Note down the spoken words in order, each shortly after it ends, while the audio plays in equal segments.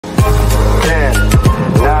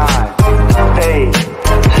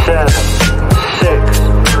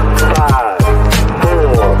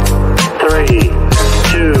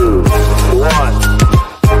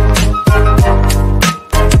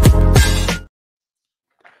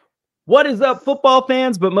What is up, football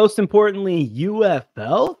fans, but most importantly,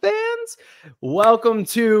 UFL fans? Welcome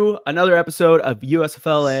to another episode of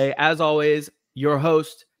USFLA. As always, your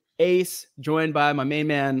host, Ace, joined by my main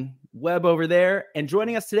man, Webb, over there. And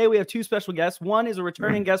joining us today, we have two special guests. One is a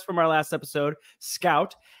returning guest from our last episode,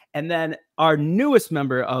 Scout. And then our newest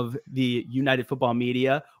member of the United Football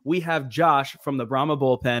Media, we have Josh from the Brahma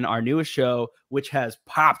Bullpen, our newest show, which has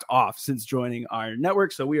popped off since joining our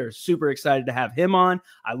network. So we are super excited to have him on.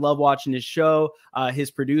 I love watching his show.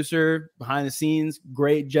 His producer behind the scenes,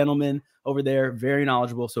 great gentleman over there, very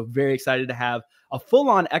knowledgeable. So very excited to have a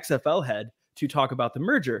full-on XFL head to talk about the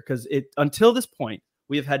merger, because until this point,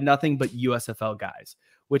 we have had nothing but USFL guys,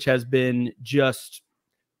 which has been just,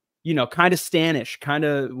 kind of Stanish,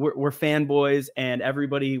 we're fanboys, and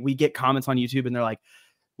everybody, we get comments on YouTube and they're like,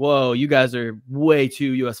 whoa, you guys are way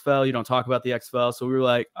too USFL. You don't talk about the XFL. So we were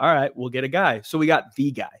like, all right, we'll get a guy. So we got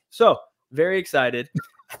the guy. So very excited.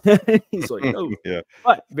 He's like, no, yeah,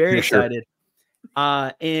 but very excited.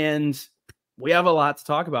 Sure. And we have a lot to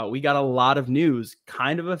talk about. We got a lot of news,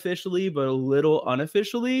 kind of officially, but a little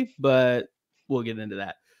unofficially, but we'll get into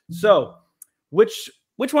that. So which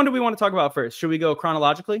one do we want to talk about first? Should we go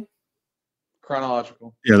chronologically?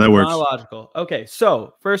 Chronological. Yeah, that works. Chronological. Okay,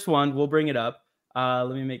 so first one, we'll bring it up.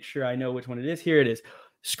 Let me make sure I know which one it is. Here it is.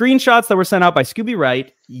 Screenshots that were sent out by Scooby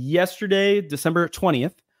Wright yesterday, December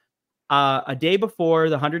 20th, a day before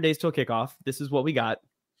the 100 days till kickoff. This is what we got.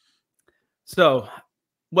 So,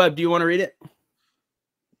 Webb, do you want to read it?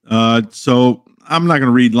 So I'm not going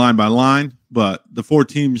to read line by line, but the four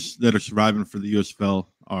teams that are surviving for the USFL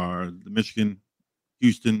are the Michigan,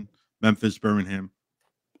 Houston, Memphis, Birmingham.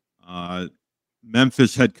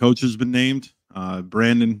 Memphis head coach has been named.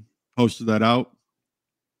 Brandon posted that out,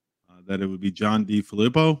 that it would be John D.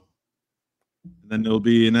 Filippo. And then there'll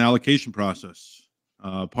be an allocation process.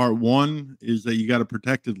 Part one is that you got a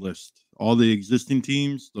protected list. All the existing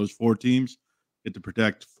teams, those four teams, get to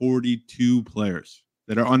protect 42 players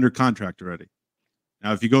that are under contract already.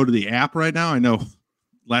 Now, if you go to the app right now, I know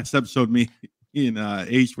last episode me and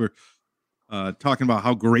Ace were talking about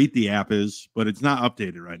how great the app is, but it's not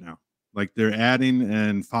updated right now. Like, they're adding,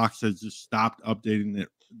 and Fox has just stopped updating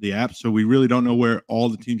the app, so we really don't know where all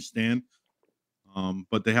the teams stand.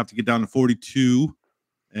 But they have to get down to 42.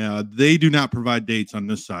 They do not provide dates on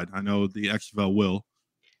this side. I know the XFL will.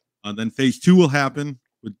 Then phase two will happen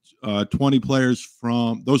with 20 players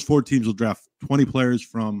from those four teams will draft 20 players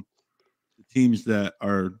from the teams that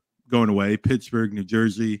are going away: Pittsburgh, New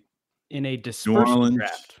Jersey, in a dispersal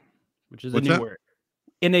draft, which is a new word.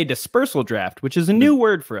 In a dispersal draft, which is a new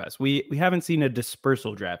word for us. We haven't seen a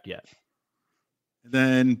dispersal draft yet. And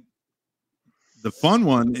then the fun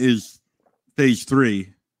one is phase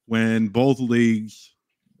three, when both leagues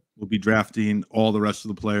will be drafting all the rest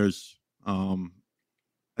of the players.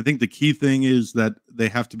 I think the key thing is that they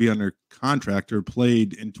have to be under contract or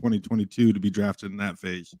played in 2022 to be drafted in that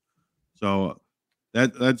phase. So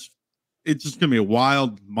that's it's just gonna be a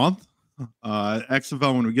wild month.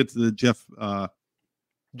 XFL, when we get to the Jeff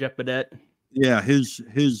Badette. Yeah, his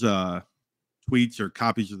tweets or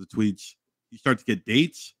copies of the tweets, you start to get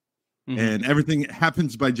dates, and everything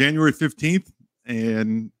happens by January 15th.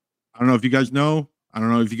 And I don't know if you guys know. I don't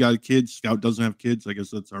know if you got kids. Scout doesn't have kids. I guess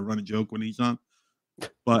that's our running joke when he's on.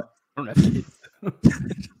 But I don't have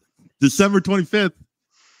kids. December 25th.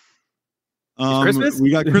 Christmas?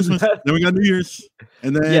 We got Christmas. Then we got New Year's.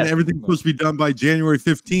 And then everything's supposed to be done by January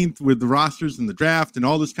 15th with the rosters and the draft and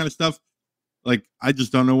all this kind of stuff. Like, I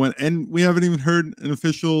just don't know when. And we haven't even heard an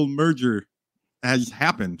official merger has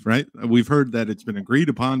happened, right? We've heard that it's been agreed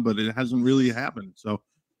upon, but it hasn't really happened. So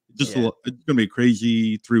it's going to be a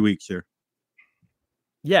crazy 3 weeks here.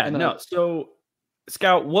 Yeah, no. So,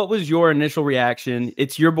 Scout, what was your initial reaction?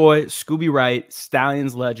 It's your boy, Scooby Wright,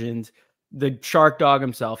 Stallions legend, the Shark Dog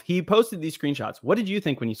himself. He posted these screenshots. What did you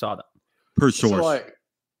think when you saw them? Per source. So, like,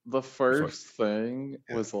 the first thing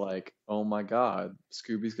was like, oh my God,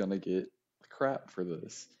 Scooby's going to get crap for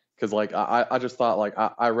this. Because, like, I just thought, like,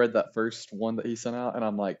 I read that first one that he sent out, and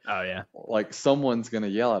I'm like, oh, yeah. Like, someone's going to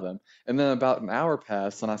yell at him. And then about an hour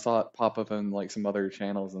passed, and I saw it pop up in, like, some other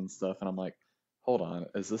channels and stuff, and I'm like, hold on,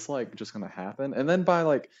 is this like just gonna happen? And then by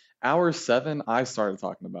like hour 7, I started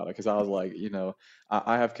talking about it because I was like,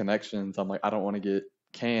 I have connections. I'm like, I don't want to get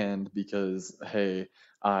canned because, hey,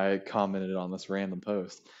 I commented on this random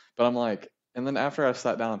post. But I'm like, and then after I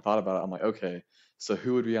sat down and thought about it, I'm like, okay, so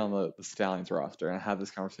who would be on the Stallions roster? And I had this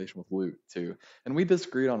conversation with Luke too, and we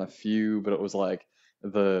disagreed on a few, but it was like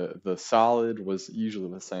the solid was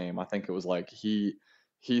usually the same. I think it was like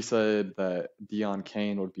he said that Deion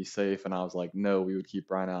Kane would be safe, and I was like, no, we would keep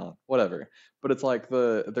Brian Allen, whatever. But it's like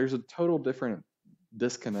there's a total different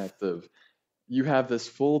disconnect of you have this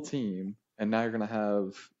full team, and now you're going to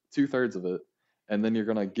have 2/3 of it, and then you're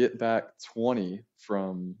going to get back 20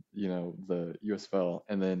 from the USFL,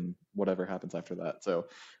 and then whatever happens after that. So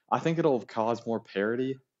I think it'll cause more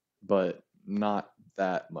parity, but not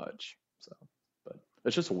that much. So, but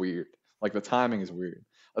it's just weird. Like the timing is weird,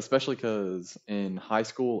 especially because in high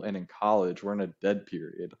school and in college we're in a dead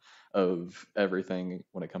period of everything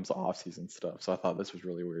when it comes to off-season stuff. So I thought this was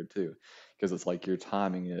really weird too, because it's like you're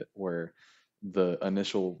timing it where the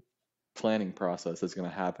initial planning process is going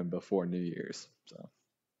to happen before New Year's. So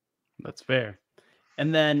That's fair.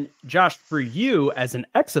 And then, Josh, for you as an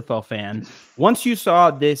XFL fan, once you saw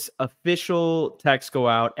this official text go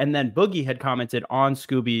out, and then Boogie had commented on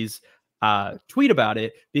Scooby's tweet about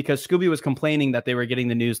it, because Scooby was complaining that they were getting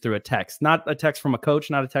the news through a text, not a text from a coach,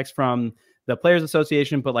 not a text from the Players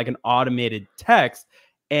Association, but like an automated text.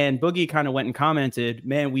 And Boogie kind of went and commented,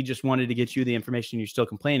 man, we just wanted to get you the information. You're still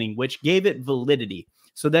complaining, which gave it validity.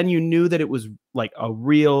 So then you knew that it was like a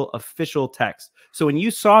real official text. So when you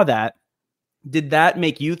saw that, did that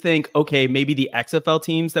make you think, okay, maybe the XFL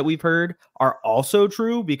teams that we've heard are also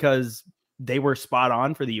true because they were spot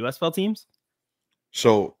on for the USFL teams?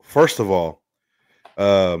 So first of all,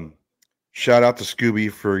 shout out to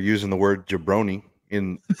Scooby for using the word jabroni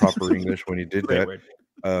in proper English when he did that.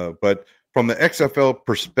 But from the XFL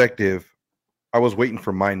perspective, I was waiting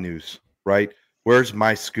for my news, right? Where's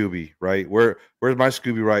my Scooby, right? Where's my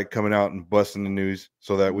Scooby, right, coming out and busting the news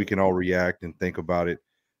so that we can all react and think about it.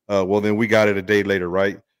 Well, then we got it a day later,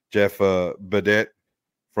 right? Jeff Badet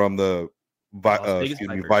from the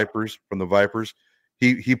Vipers, from the Vipers.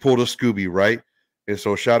 He pulled a Scooby, right? And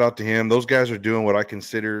so shout out to him. Those guys are doing what I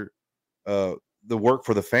consider the work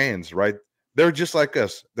for the fans, right? They're just like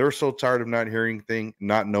us. They're so tired of not hearing anything,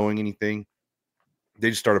 not knowing anything. They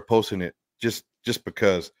just started posting it just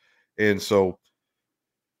because. And so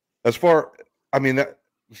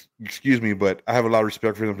excuse me, but I have a lot of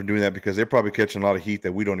respect for them for doing that, because they're probably catching a lot of heat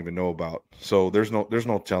that we don't even know about. So there's no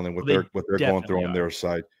telling what they're going through on their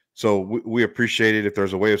side. So we appreciate it. If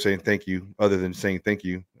there's a way of saying thank you other than saying thank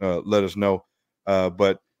you, let us know.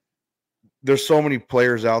 But there's so many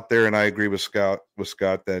players out there, and I agree with Scott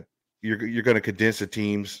that you're going to condense the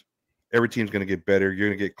teams. Every team's going to get better. You're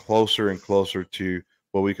going to get closer and closer to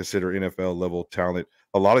what we consider NFL level talent.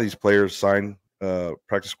 A lot of these players sign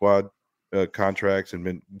practice squad contracts and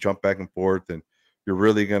been jump back and forth, and you're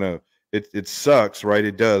really gonna. It sucks, right?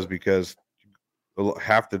 It does, because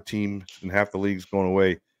half the team and half the league's going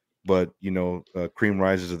away, but cream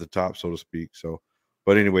rises to the top, so to speak. So,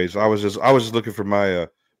 but anyways, I was just looking for my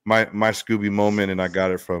Scooby moment, and I got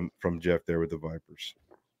it from Jeff there with the Vipers.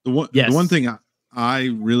 The one thing I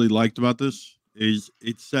really liked about this is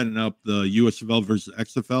it's setting up the USFL versus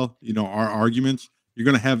XFL. Our arguments. You're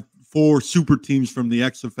going to have 4 super teams from the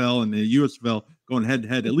XFL and the USFL going head to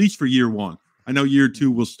head, at least for year one. I know year 2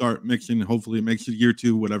 will start mixing. Hopefully it makes it year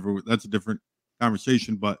 2, whatever. That's a different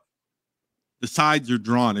conversation, but the sides are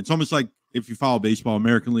drawn. It's almost like if you follow baseball,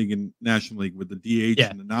 American League and National League, with the DH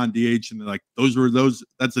and the non-DH, and like that's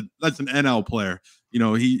an NL player.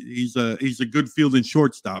 He's a good fielding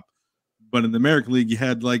shortstop. But in the American League, you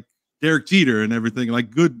had like Derek Jeter and everything,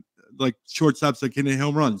 like good like shortstops that can hit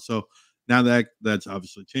home runs. So now that's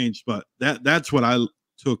obviously changed, but that's what I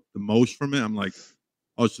took the most from it. I'm like,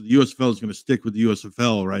 oh, so the USFL is going to stick with the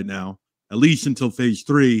USFL right now, at least until phase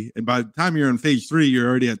 3. And by the time you're in phase 3, you're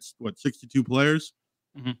already at 62 players.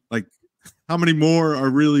 Mm-hmm. Like, how many more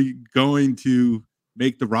are really going to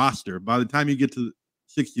make the roster? By the time you get to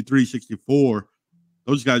 63, 64,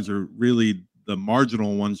 those guys are really the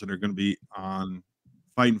marginal ones that are going to be on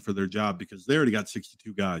fighting for their job, because they already got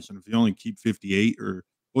 62 guys. And if you only keep 58, or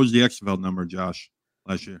what was the XFL number, Josh,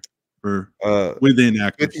 last year for within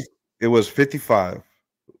actives? It was 55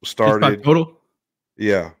 started 55 total.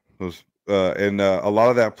 Yeah, it was, and a lot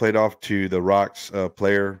of that played off to the Rocks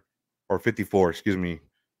player, or 54. Excuse me,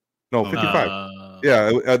 no, 55.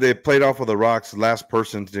 Yeah, they played off of the Rocks, last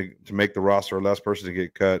person to make the roster, or last person to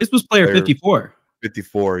get cut. This was player 54.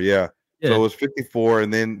 54, yeah. So it was 54,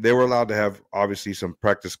 and then they were allowed to have obviously some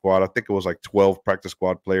practice squad. I think it was like 12 practice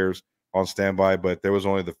squad players on standby, but there was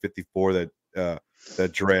only the 54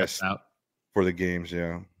 that dressed for the games.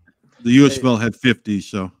 Yeah, the USFL had 50,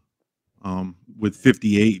 so with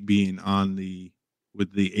 58 being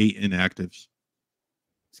with the 8 inactives.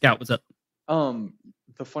 Scout, what's up?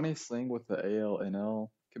 The funniest thing with the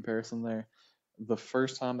AL-NL comparison there, the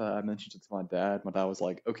first time that I mentioned it to my dad was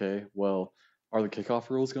like, okay, well, are the kickoff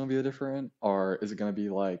rules going to be different? Or is it going to be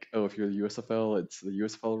like, oh, if you're the USFL, it's the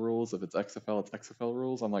USFL rules. If it's XFL, it's XFL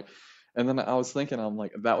rules. I'm like, and then I was thinking, I'm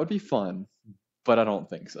like, that would be fun, but I don't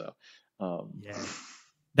think so. Yeah.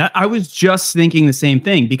 That I was just thinking the same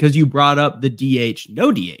thing because you brought up the DH,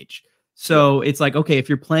 no DH. So it's like, okay, if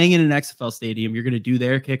you're playing in an XFL stadium, you're going to do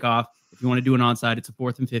their kickoff. If you want to do an onside, it's a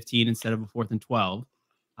 4th and 15 instead of a 4th and 12.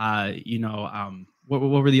 What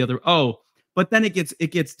were the other? Oh, but then it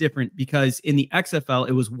gets different because in the XFL,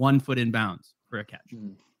 it was 1 foot in bounds for a catch.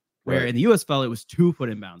 Where in the USFL, it was 2 foot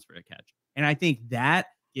in bounds for a catch. And I think that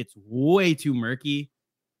gets way too murky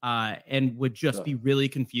and would just be really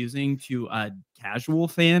confusing to a casual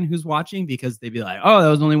fan who's watching because they'd be like, oh, that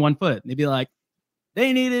was only 1 foot. And they'd be like,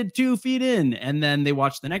 they needed 2 feet in. And then they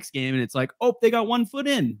watch the next game and it's like, oh, they got 1 foot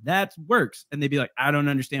in. That works. And they'd be like, I don't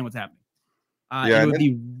understand what's happening. It would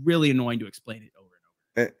be really annoying to explain it over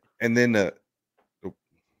and over. And then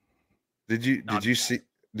did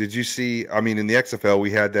you see, I mean, in the XFL, we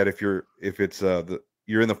had that if you're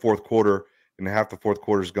in the fourth quarter and half the fourth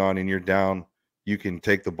quarter's gone and you're down, you can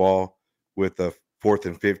take the ball with a 4th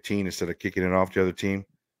and 15 instead of kicking it off the other team.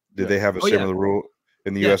 Did they have a similar rule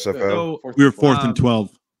in the USFL? So, we were 4th and 12.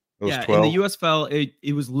 It was 12? In the USFL,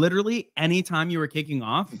 it was literally anytime you were kicking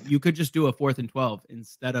off, you could just do a 4th and 12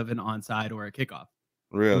 instead of an onside or a kickoff.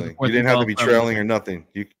 Really? You didn't have to be trailing or nothing.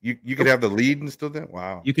 You could have the lead and still do it.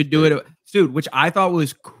 Wow. You could do it, dude, which I thought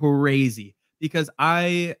was crazy because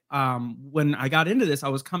when I got into this, I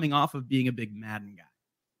was coming off of being a big Madden guy.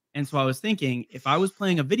 And so I was thinking if I was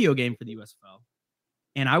playing a video game for the USFL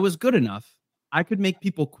and I was good enough, I could make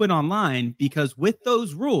people quit online because with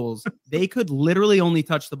those rules, they could literally only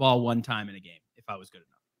touch the ball 1 time in a game if I was good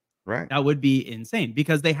enough. Right. That would be insane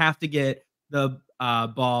because they have to get the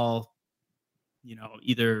ball,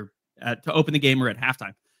 either to open the game or at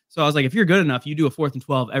halftime. So I was like, if you're good enough, you do a 4th and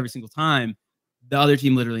 12 every single time. The other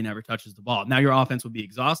team literally never touches the ball. Now your offense would be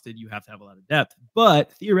exhausted. You have to have a lot of depth,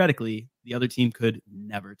 but theoretically, the other team could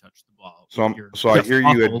never touch the ball. So I hear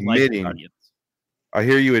you admitting. I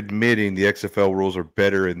hear you admitting the XFL rules are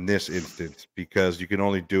better in this instance because you can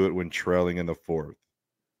only do it when trailing in the 4th.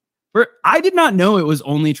 I did not know it was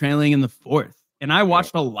only trailing in the 4th, and I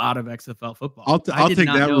watched a lot of XFL football. I'll take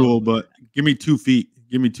that rule, but give me 2 feet.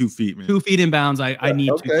 Give me 2 feet, man. 2 feet in bounds. I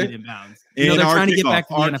need 2 feet in bounds. They're trying to get back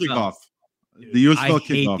to the NFL. Kickoff. The USFL I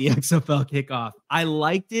hate kickoff. the XFL kickoff. I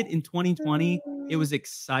liked it in 2020. It was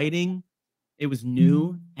exciting. It was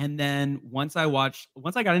new. And then once I got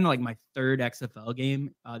into like my 3rd XFL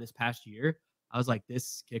game this past year, I was like,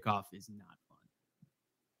 this kickoff is not fun.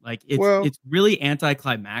 Like it's really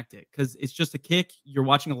anticlimactic because it's just a kick. You're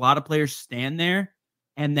watching a lot of players stand there,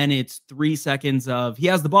 and then it's 3 seconds of he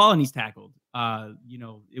has the ball and he's tackled.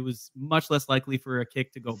 It was much less likely for a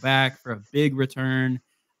kick to go back for a big return.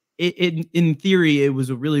 In theory, it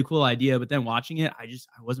was a really cool idea, but then watching it, I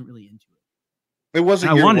wasn't really into it. It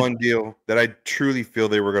wasn't year one deal that I truly feel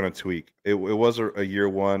they were going to tweak. It was a year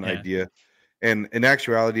one idea. And in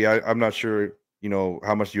actuality, I'm not sure,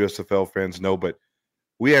 how much USFL fans know, but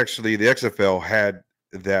the XFL had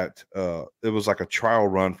that, it was like a trial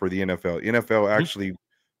run for the NFL. NFL actually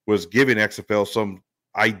was giving XFL some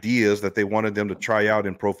ideas that they wanted them to try out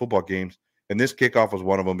in pro football games. And this kickoff was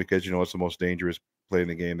one of them because, it's the most dangerous play in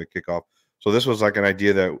the game, the kickoff. So this was like an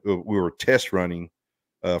idea that we were test running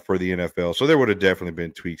for the NFL. So there would have definitely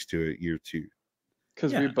been tweaks to it year 2.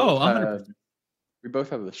 Because we both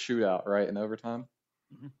have the shootout, right, in overtime.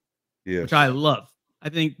 Yeah, which I love. I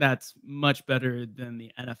think that's much better than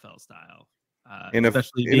the NFL style,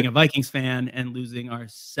 especially being a Vikings fan and losing our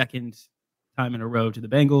 2nd time in a row to the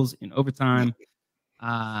Bengals in overtime.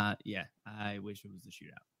 I wish it was the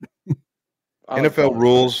shootout. NFL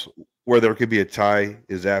rules where there could be a tie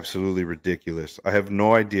is absolutely ridiculous. I have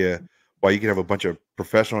no idea why you can have a bunch of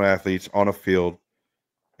professional athletes on a field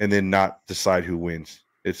and then not decide who wins.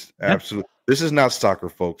 It's absolute. This is not soccer,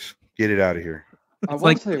 folks. Get it out of here. It's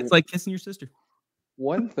like kissing your sister.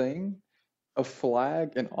 One thing,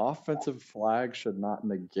 an offensive flag should not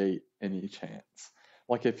negate any chance.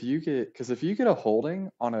 Like if you get a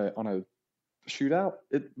holding on a shootout,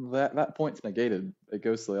 that point's negated. It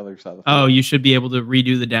goes to the other side of the field. Oh, you should be able to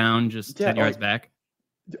redo the down just 10 yards back.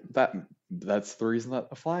 That's the reason that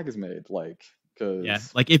a flag is made. Like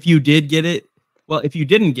if you did get it, if you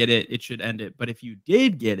didn't get it, it should end it. But if you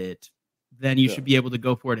did get it, then you should be able to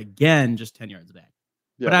go for it again, just 10 yards back.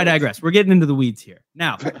 Yeah, but I digress. We're getting into the weeds here.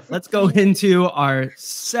 Now, let's go into our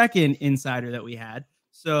 2nd insider that we had.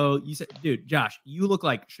 So you said, dude, Josh, you look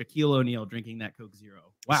like Shaquille O'Neal drinking that Coke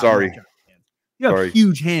Zero. Wow. Sorry. You have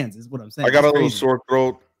huge hands, is what I'm saying. I got a little sore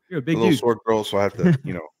throat. You're a big dude. Sore throat, so I have to,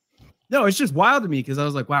 No, it's just wild to me because I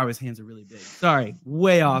was like, wow, his hands are really big. Sorry,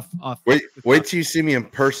 way off. Wait till you see me in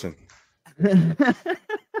person.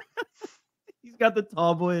 He's got the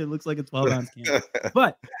tall boy. It looks like a 12-ounce can.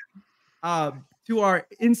 But to our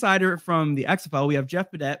insider from the XFL, we have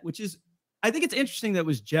Jeff Badette, which is, I think it's interesting that it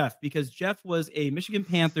was Jeff because Jeff was a Michigan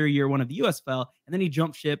Panther year one of the USFL, and then he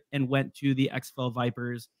jumped ship and went to the XFL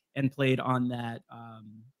Vipers and played on that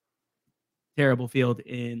terrible field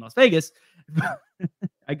in Las Vegas.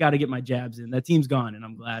 I got to get my jabs in. That team's gone, and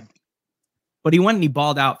I'm glad. But he went and he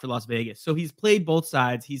balled out for Las Vegas. So he's played both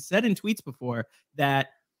sides. He's said in tweets before that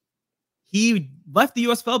he left the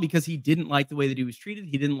USFL because he didn't like the way that he was treated.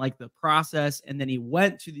 He didn't like the process. And then he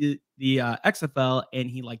went to the XFL and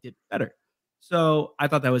he liked it better. So I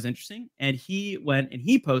thought that was interesting. And he went and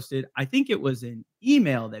he posted, I think it was an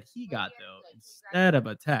email that he got, though, instead of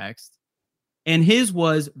a text. And his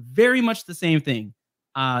was very much the same thing.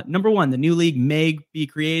 Number one, the new league may be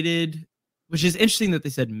created, which is interesting that they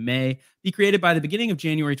said may be created by the beginning of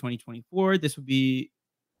January 2024. This would be,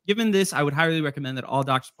 given this, I would highly recommend that all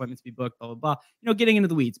doctor's appointments be booked, blah, blah, blah. You know, getting into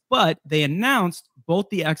the weeds. But they announced both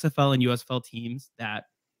the XFL and USFL teams that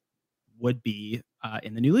would be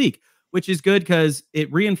in the new league, which is good because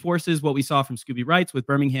it reinforces what we saw from Scooby Wrights with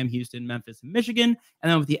Birmingham, Houston, Memphis, and Michigan.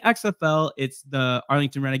 And then with the XFL, it's the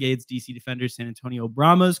Arlington Renegades, DC Defenders, San Antonio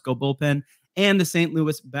Brahmas, Go Bullpen, and the St.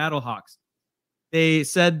 Louis Battlehawks. They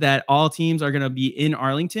said that all teams are going to be in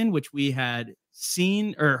Arlington, which we had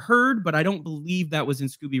seen or heard, but I don't believe that was in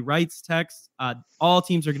Scooby Wright's text. All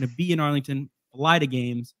teams are going to be in Arlington, fly to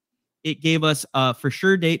games. It gave us a for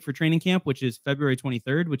sure date for training camp, which is February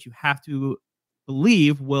 23rd, which you have to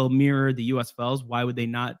believe will mirror the USFLs. Why would they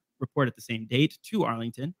not report at the same date to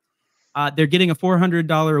Arlington? They're getting a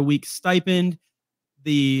 $400 a week stipend,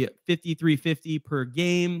 the $5,350 per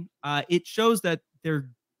game. It shows that they're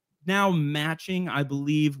now matching, I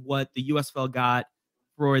believe, what the USFL got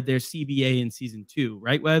for their CBA in season 2,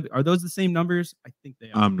 right, Webb? Are those the same numbers? I think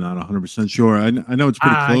they are. I'm not 100% sure. I know it's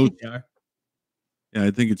pretty close. I think they are. Yeah,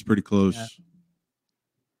 I think it's pretty close. Yeah.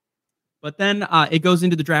 But then it goes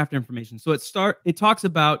into the draft information. So it talks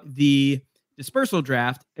about the dispersal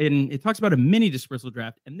draft, and it talks about a mini dispersal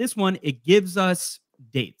draft. And this one, it gives us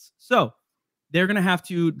dates. So they're going to have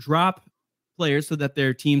to drop players so that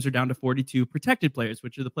their teams are down to 42 protected players,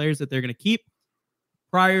 which are the players that they're going to keep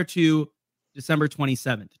prior to December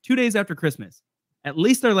 27th, 2 days after Christmas. At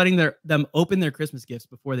least they're letting them open their Christmas gifts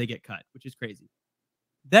before they get cut, which is crazy.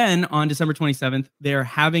 Then on December 27th, they're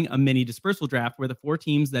having a mini dispersal draft where the 4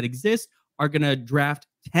 teams that exist are going to draft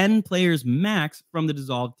 10 players max from the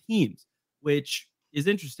dissolved teams, which is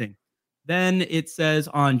interesting. Then it says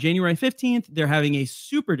on January 15th, they're having a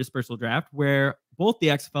super dispersal draft where both the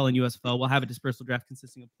XFL and USFL will have a dispersal draft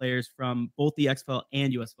consisting of players from both the XFL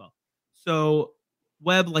and USFL. So,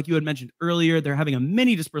 Webb, like you had mentioned earlier, they're having a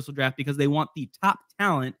mini dispersal draft because they want the top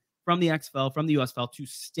talent from the XFL, from the USFL to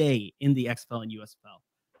stay in the XFL and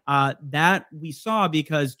USFL. That we saw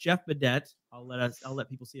because Jeff Badette, I'll let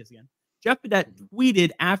people see us again. Jeff Badette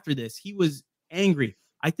tweeted after this. He was angry.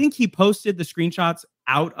 I think he posted the screenshots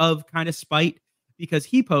out of kind of spite because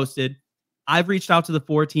he posted, I've reached out to the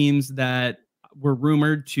 4 teams that were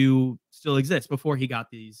rumored to still exist before he got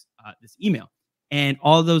this email. And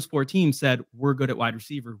all of those 4 teams said, we're good at wide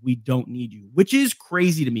receiver. We don't need you, which is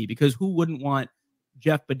crazy to me because who wouldn't want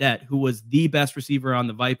Jeff Badette, who was the best receiver on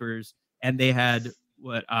the Vipers, and they had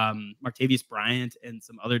Martavius Bryant and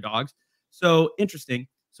some other dogs. So interesting.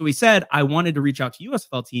 So he said, I wanted to reach out to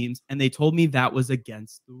USFL teams, and they told me that was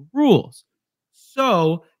against the rules.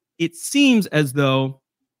 So it seems as though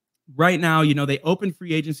right now, you know, they open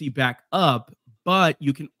free agency back up, but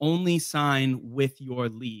you can only sign with your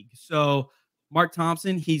league. So Mark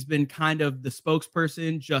Thompson, he's been kind of the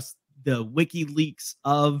spokesperson, just the WikiLeaks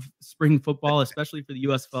of spring football, especially for the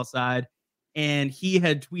USFL side. And he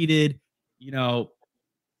had tweeted, you know,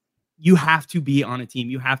 you have to be on a team.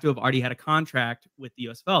 You have to have already had a contract with the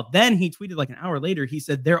USFL. Then he tweeted like an hour later, he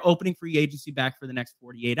said, they're opening free agency back for the next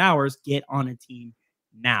 48 hours. Get on a team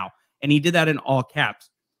now. And he did that in all caps.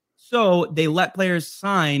 So they let players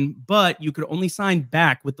sign, but you could only sign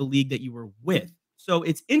back with the league that you were with. So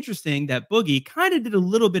it's interesting that Boogie kind of did a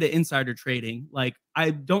little bit of insider trading. Like, I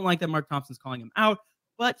don't like that Mark Thompson's calling him out,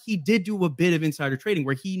 but he did do a bit of insider trading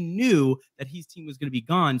where he knew that his team was going to be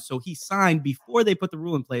gone. So he signed before they put the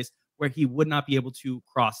rule in place where he would not be able to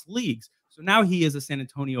cross leagues. So now he is a San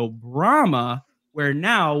Antonio Brahma, where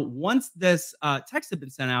now once this text had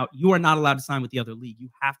been sent out, you are not allowed to sign with the other league. You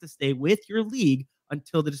have to stay with your league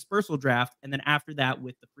until the dispersal draft. And then after that,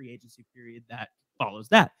 with the free agency period that follows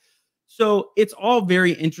that. So it's all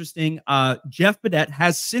very interesting. Jeff Badette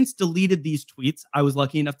has since deleted these tweets. I was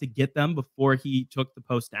lucky enough to get them before he took the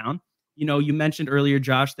post down. You know, you mentioned earlier,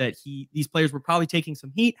 Josh, that these players were probably taking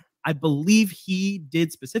some heat. I believe he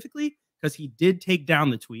did specifically because he did take down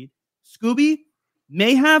the tweet. Scooby,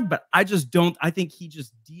 may have, but I just don't. I think he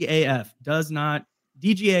just DGAF does not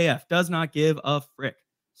give a frick.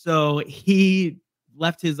 So he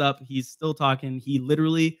left his up. He's still talking. He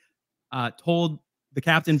literally told the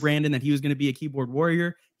captain Brandon that he was going to be a keyboard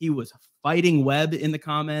warrior. He was fighting Webb in the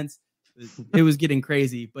comments. It was getting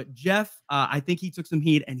crazy. But Jeff, I think he took some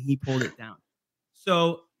heat and he pulled it down.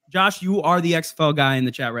 So Josh, you are the XFL guy in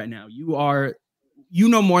the chat right now. You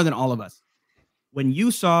know more than all of us. When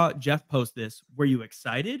you saw Jeff post this, were you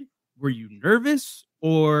excited? Were you nervous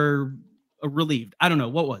or relieved? I don't know.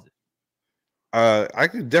 What was it? I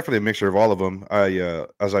could definitely a mixture of all of them.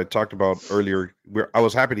 As I talked about earlier, I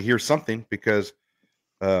was happy to hear something because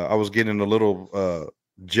I was getting a little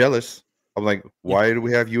jealous. I'm like, why do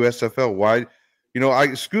we have USFL? Why,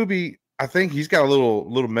 Scooby, I think he's got a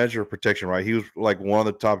little measure of protection, right? He was like one of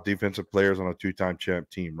the top defensive players on a 2-time champ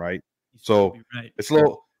team, right? So right. It's a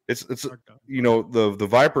little, it's the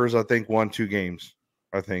Vipers, I think, won 2 games.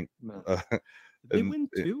 I think Did they win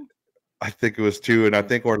 2? I think it was 2, and I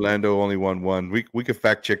think Orlando only won 1. We could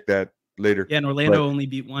fact check that later. Yeah, and Orlando only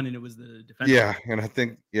beat 1, and it was the defense. Yeah, and I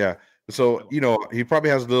think So he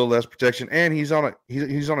probably has a little less protection, and he's on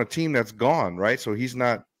a team that's gone, right? So he's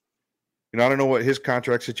not. I don't know what his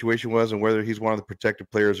contract situation was and whether he's one of the protected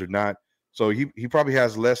players or not. So he probably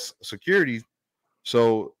has less security.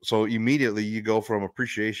 So immediately you go from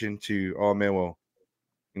appreciation to, oh man, well,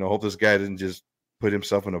 hope this guy didn't just put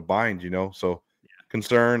himself in a bind, So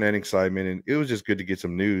concern and excitement, and it was just good to get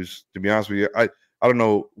some news. To be honest with you, I don't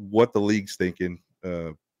know what the league's thinking.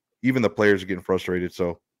 Even the players are getting frustrated,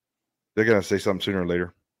 so they're gonna say something sooner or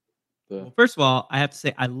later. Well, first of all, I have to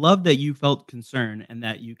say I love that you felt concern and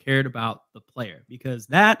that you cared about the player, because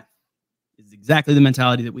that is exactly the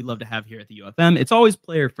mentality that we love to have here at the UFM. It's always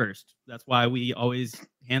player first. That's why we always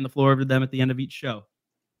hand the floor over to them at the end of each show.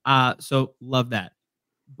 So love that.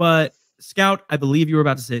 But Scout, I believe you were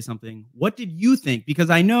about to say something. What did you think? Because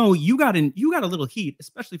I know you got a little heat,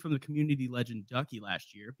 especially from the community legend Ducky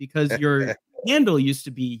last year, because your handle used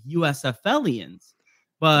to be USFLians.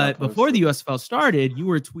 But before the USFL started, you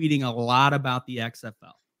were tweeting a lot about the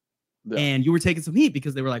XFL. Yeah. And you were taking some heat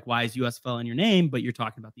because they were like, why is USFL in your name? But you're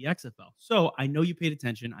talking about the XFL. So I know you paid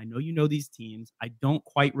attention. I know you know these teams. I don't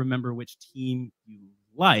quite remember which team you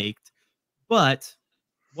liked. But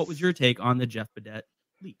what was your take on the Jeff Badette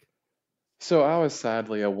leak? So I was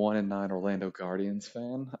sadly a 1-9 Orlando Guardians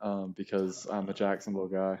fan because I'm a Jacksonville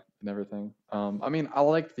guy and everything. I mean, I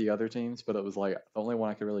liked the other teams, but it was like the only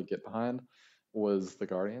one I could really get behind was the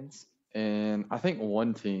Guardians. And I think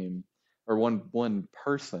one team or one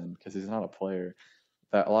person, because he's not a player,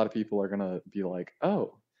 that a lot of people are gonna be like,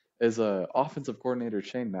 oh, is a offensive coordinator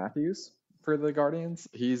Shane Matthews for the Guardians?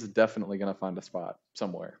 He's definitely gonna find a spot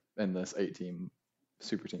somewhere in this 8-team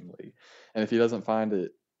super team league. And if he doesn't find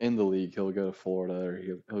it in the league, he'll go to Florida or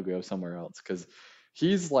he'll go somewhere else, because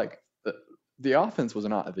he's like the offense was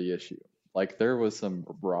not the issue. Like there was some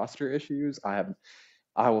roster issues. I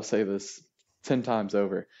will say this 10 times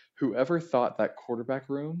over. Whoever thought that quarterback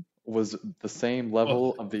room was the same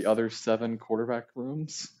level of the other 7 quarterback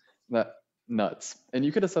rooms, that nuts. And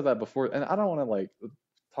you could have said that before. And I don't want to like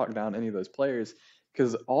talk down any of those players,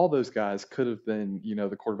 because all those guys could have been,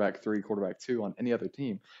 the quarterback 3, quarterback 2 on any other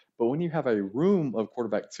team. But when you have a room of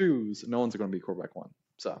quarterback 2s, no one's going to be quarterback 1.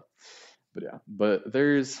 So, but yeah, but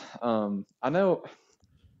there's, I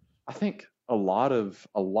think a lot of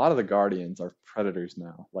the Guardians are Predators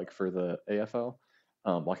now, like for the AFL.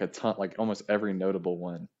 Like a ton, like almost every notable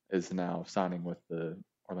one is now signing with the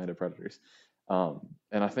Orlando Predators. And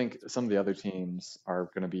I think some of the other teams are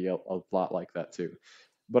going to be a lot like that too.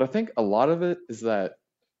 But I think a lot of it is that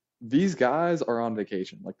these guys are on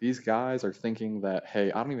vacation. Like these guys are thinking that,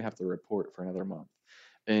 hey, I don't even have to report for another month.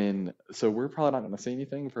 And so we're probably not going to see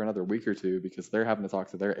anything for another week or two, because they're having to talk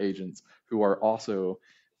to their agents, who are also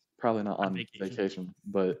probably not on vacation,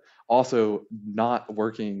 but also not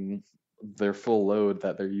working their full load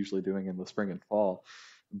that they're usually doing in the spring and fall.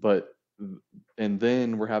 And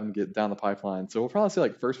then we're having to get down the pipeline. So we'll probably see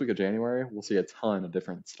like first week of January, we'll see a ton of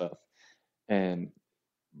different stuff.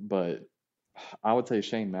 But I would say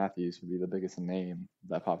Shane Matthews would be the biggest name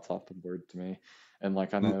that pops off the board to me. And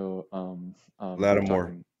like I know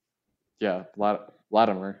Lattimore.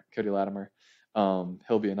 Latimer, Cody Latimer.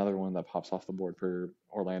 He'll be another one that pops off the board for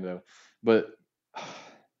Orlando. But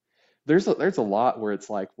there's a lot where it's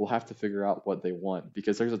like we'll have to figure out what they want,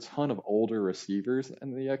 because there's a ton of older receivers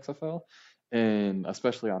in the XFL, and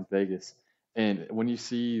especially on Vegas. And when you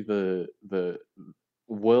see the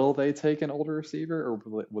will they take an older receiver,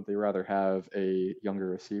 or would they rather have a younger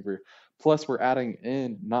receiver? Plus, we're adding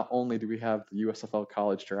in, not only do we have the USFL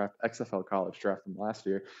college draft, XFL college draft from last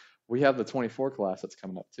year, we have the 24 class that's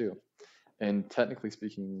coming up too. And technically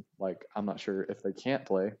speaking, like, I'm not sure if they can't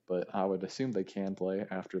play, but I would assume they can play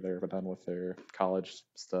after they're done with their college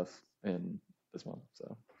stuff in this month.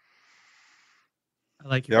 So I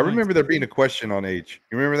like your I remember there being a question on age.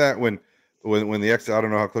 You remember that when the I don't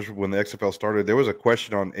know how close when the XFL started, there was a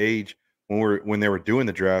question on age when they were doing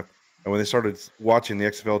the draft, and when they started watching the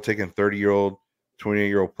XFL taking 30-year-old,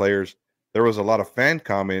 28-year-old players, there was a lot of fan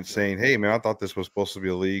comments saying, "Hey, man, I thought this was supposed to be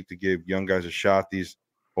a league to give young guys a shot. These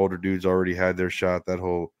older dudes already had their shot." That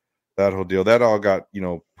whole deal. That all got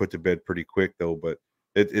put to bed pretty quick though. But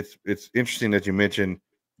it's interesting that you mentioned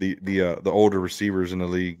the older receivers in the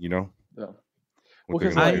league. Yeah. Well,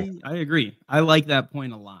 because I agree. I like that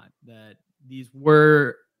point a lot. That these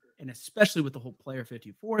were, and especially with the whole Player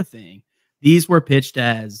 54 thing, these were pitched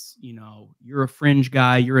as, you're a fringe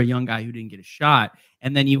guy, you're a young guy who didn't get a shot.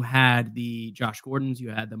 And then you had the Josh Gordons, you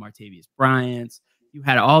had the Martavius Bryants, you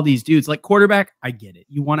had all these dudes. Like quarterback, I get it.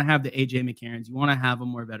 You want to have the AJ McCarrons, you want to have a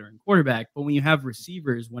more veteran quarterback. But when you have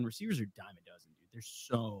receivers, when receivers are dime a dozen, dude, there's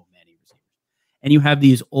so many receivers. And you have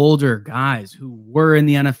these older guys who were in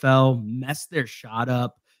the NFL, messed their shot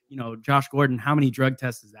up. Josh Gordon, how many drug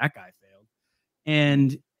tests has that guy failed?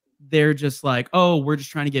 And they're just like, oh, we're just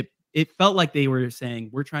trying to get, it felt like they were saying,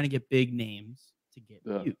 we're trying to get big names to get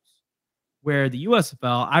views. Where the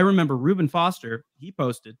USFL, I remember Reuben Foster, he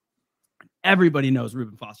posted, everybody knows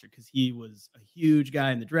Reuben Foster because he was a huge guy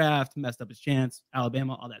in the draft, messed up his chance,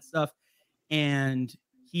 Alabama, all that stuff. And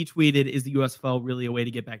he tweeted, is the USFL really a way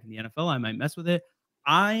to get back in the NFL? I might mess with it.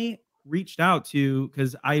 I reached out to,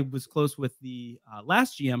 because I was close with the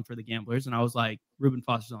last GM for the Gamblers, and I was like, Reuben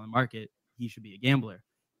Foster's on the market. He should be a gambler.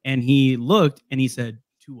 And he looked, and he said,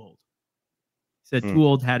 too old. He said, too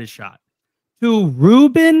old, had his shot. To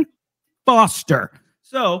Reuben Foster.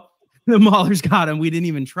 So the Maulers got him. We didn't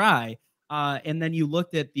even try. And then you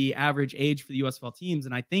looked at the average age for the USFL teams,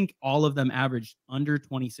 and I think all of them averaged under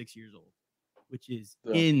 26 years old, which is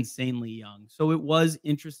insanely young. So it was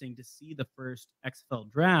interesting to see the first XFL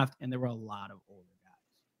draft, and there were a lot of older guys.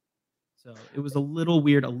 So it was a little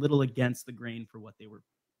weird, a little against the grain for what they were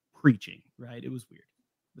preaching, right? It was weird.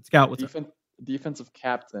 But Scout, what's up? Defensive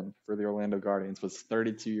captain for the Orlando Guardians was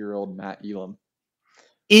 32-year-old Matt Elam.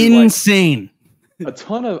 Insane. A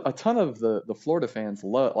ton of the Florida fans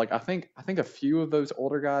love. Like I think a few of those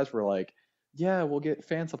older guys were like, yeah, we'll get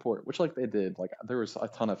fan support, which like they did. Like there was a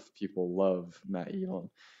ton of people love Matt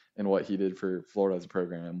Elam and what he did for Florida as a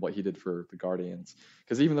program, what he did for the Guardians.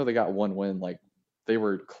 Because even though they got one win, like they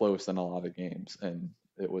were close in a lot of games, and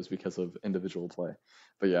it was because of individual play.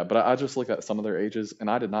 But yeah, I just looked at some of their ages, and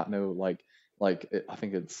I did not know I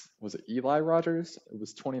think was it Eli Rogers? It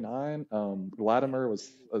was 29. Latimer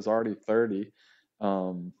was already 30,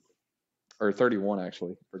 or 31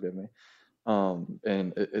 actually. Forgive me.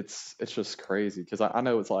 And it's just crazy because I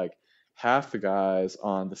know it's like half the guys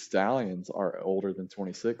on the Stallions are older than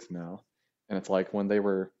 26 now, and it's like when they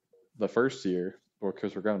were the first year, or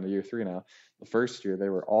because we're going to year 3 now, the first year they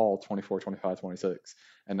were all 24, 25, 26,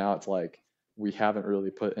 and now it's like we haven't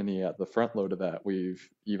really put any at the front load of that. We've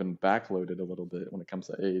even backloaded a little bit when it comes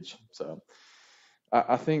to age. So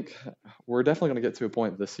I think we're definitely going to get to a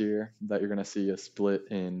point this year that you're going to see a split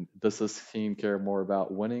in, does this team care more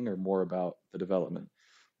about winning or more about the development?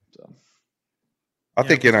 So I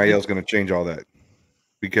think NIL is going to change all that,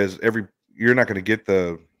 because you're not going to get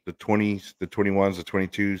the 20s, the 21s, the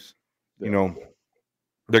 22s.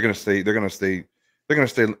 They're going to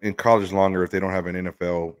stay in college longer if they don't have an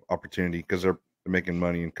NFL opportunity, because they're making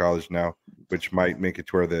money in college now, which might make it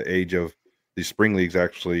to where the age of these spring leagues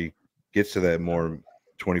actually gets to that more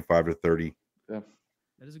 25 to 30. Yeah.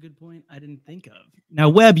 That is a good point I didn't think of. Now,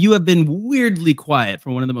 Webb, you have been weirdly quiet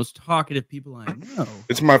for one of the most talkative people I know.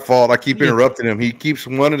 It's my fault. I keep interrupting him. He keeps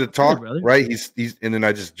wanting to talk, right? He's and then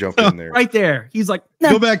I just jump in there. Right there. He's like,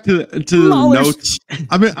 go back to the notes.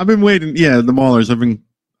 I've been waiting. Yeah, the Maulers.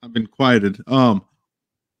 I've been quieted.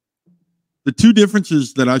 The two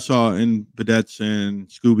differences that I saw in Vedette's and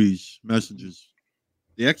Scooby's messages,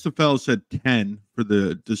 the XFL said 10 for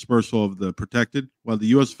the dispersal of the protected, while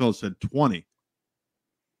the USFL said 20.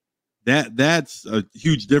 That's a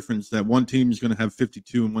huge difference, that one team is going to have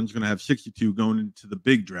 52 and one's going to have 62 going into the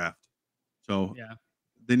big draft. So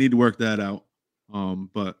they need to work that out.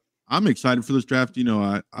 But I'm excited for this draft.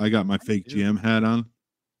 I got my fake GM hat on.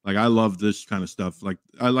 Like, I love this kind of stuff.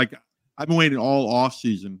 I've been waiting all off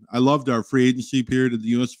season. I loved our free agency period at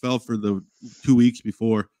the USFL for the 2 weeks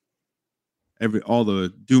before all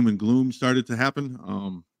the doom and gloom started to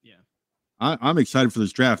happen. I'm excited for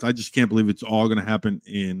this draft. I just can't believe it's all going to happen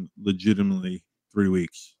in legitimately 3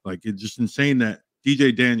 weeks. Like, it's just insane that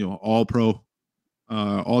DJ Daniel, all pro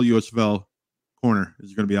all USFL corner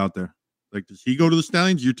is going to be out there. Like, does he go to the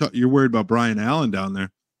Stallions? You're worried about Brian Allen down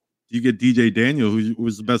there. Do you get DJ Daniel, who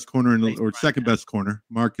was the best corner or second best corner?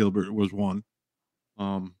 Mark Gilbert was one.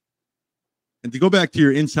 And to go back to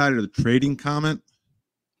your insider trading comment,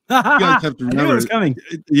 you guys have to remember. I knew it was coming.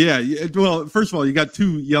 Yeah. Well, first of all, you got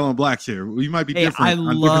two yellow and blacks here. We might be different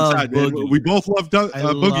on different sides. Boogie. We both love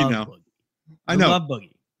Boogie now. Boogie. I know. Love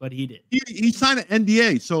Boogie, but he did. He signed an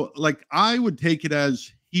NDA. So, like, I would take it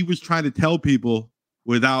as he was trying to tell people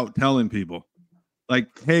without telling people. Like,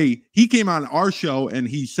 hey, he came on our show and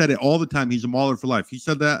he said it all the time. He's a mauler for life. He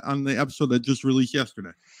said that on the episode that just released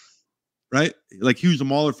yesterday. Right? Like, he was a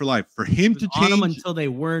mauler for life. For him to change them until they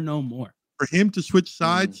were no more. For him to switch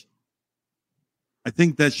sides, I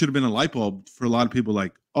think that should have been a light bulb for a lot of people.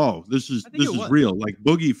 Like, oh, this is real. Like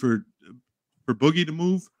Boogie for Boogie to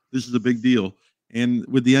move, this is a big deal. And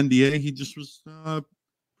with the NDA, he just was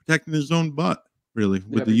protecting his own butt, really,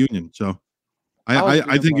 with the union. So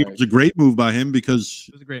I think it was a great move by him because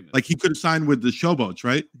it was a great move. Like, he could have signed with the Showboats,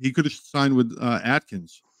 right? He could have signed with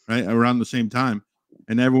Atkins, right, around the same time,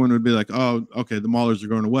 and everyone would be like, "Oh, okay, the Maulers are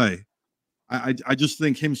going away." I just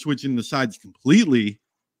think him switching the sides completely,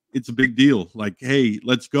 it's a big deal. Like, hey,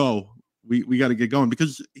 let's go. We got to get going,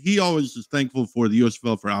 because he always is thankful for the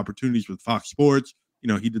USFL for opportunities with Fox Sports. You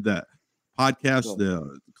know, he did that podcast,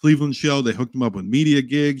 the Cleveland show. They hooked him up with media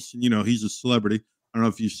gigs. You know, he's a celebrity. I don't know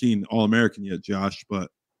if you've seen All American yet, Josh,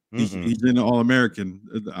 but he's in All American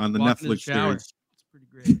on the Netflix series. It's pretty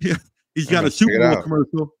great. Yeah, he's got a Super Bowl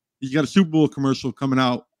commercial. He's got a Super Bowl commercial coming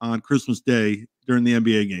out on Christmas Day during the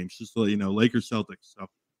NBA games, just to let you know, Lakers Celtics. So,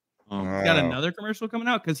 he's got another commercial coming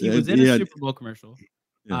out because he was in a Super Bowl commercial,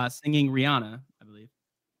 singing Rihanna, I believe.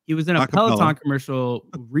 He was in a Peloton commercial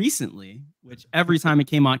recently, which every time it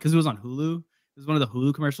came on, because it was on Hulu, it was one of the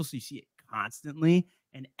Hulu commercials, so you see it constantly.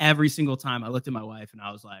 And every single time I looked at my wife and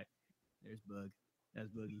I was like, there's Boog. That's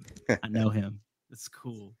Boogie. I know him. It's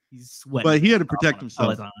cool. He's sweating. But he had to protect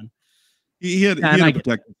himself. He had to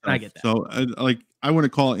protect himself. I get that. So, I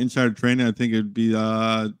wouldn't call it insider training. I think it'd be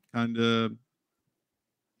kind of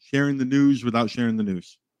sharing the news without sharing the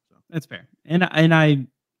news. So. That's fair. And I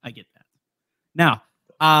get that. Now,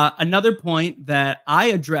 another point that I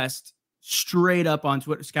addressed straight up on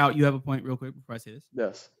Twitter. Scout, you have a point real quick before I say this?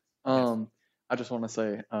 Yes. I just want to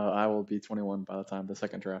say I will be 21 by the time the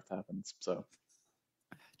second draft happens. So,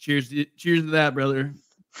 cheers to that, brother.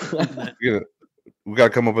 We got to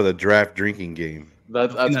come up with a draft drinking game.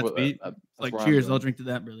 That's like cheers. I'll drink to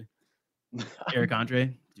that, brother. Eric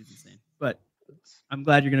Andre, dude's insane. But I'm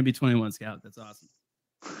glad you're going to be 21, Scout. That's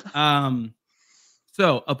awesome.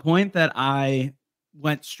 So a point that I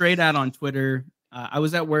went straight out on Twitter. I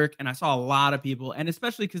was at work and I saw a lot of people, and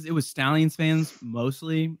especially because it was Stallions fans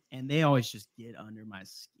mostly, and they always just get under my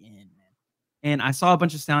skin, man. And I saw a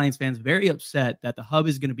bunch of Stallions fans very upset that the hub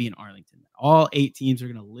is going to be in Arlington. All 8 teams are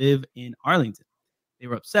going to live in Arlington. They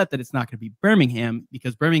were upset that it's not going to be Birmingham,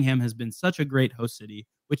 because Birmingham has been such a great host city,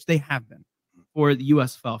 which they have been for the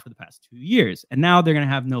USFL for the past 2 years. And now they're going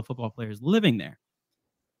to have no football players living there.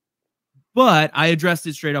 But I addressed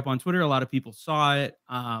it straight up on Twitter. A lot of people saw it.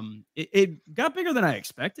 It got bigger than I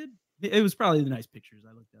expected. It was probably the nice pictures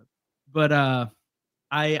I looked up. But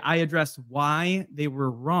I addressed why they were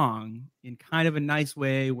wrong in kind of a nice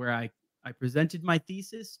way, where I presented my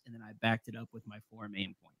thesis and then I backed it up with my 4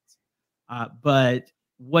 main points. But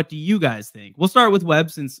what do you guys think? We'll start with Webb,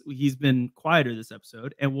 since he's been quieter this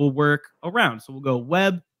episode, and we'll work around. So we'll go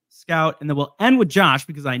Webb, Scout, and then we'll end with Josh,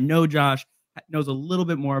 because I know Josh knows a little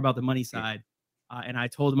bit more about the money side. And I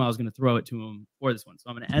told him I was going to throw it to him for this one. So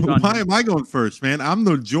I'm going to end on. Why am I going first, man? I'm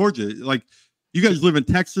the Georgia. Like, you guys live in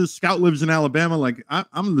Texas. Scout lives in Alabama. Like,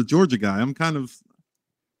 I'm the Georgia guy. I'm kind of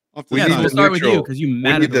off the side. We'll start with you, because you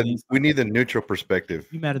mattered. We need the neutral perspective.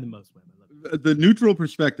 You mattered the most. The neutral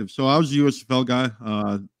perspective. So I was a USFL guy.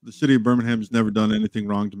 The city of Birmingham has never done anything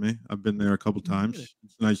wrong to me. I've been there a couple times.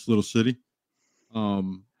 It's a nice little city.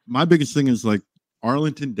 My biggest thing is, like,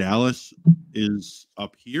 Arlington, Dallas is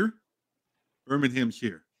up here. Birmingham's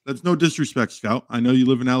here. That's no disrespect, Scout. I know you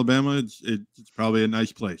live in Alabama. It's probably a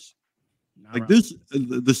nice place. Not like wrong. This,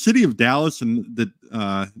 the city of Dallas and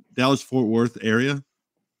the Dallas-Fort Worth area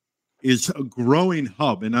is a growing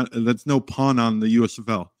hub, and that's no pun on the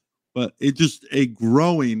USFL, but it's just a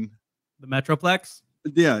growing. The Metroplex?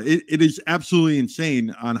 Yeah, it is absolutely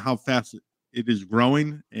insane on how fast it is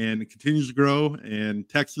growing, and it continues to grow, and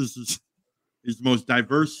Texas is the most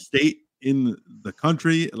diverse state in the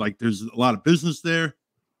country. Like, there's a lot of business there, a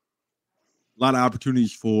lot of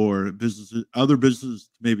opportunities for businesses, other businesses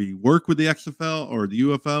to maybe work with the XFL or the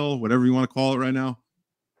UFL, whatever you want to call it right now.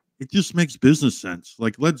 it just makes business sense.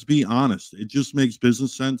 Like, let's be honest. It just makes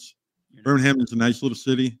business sense. Birmingham is a nice little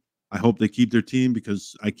city. I hope they keep their team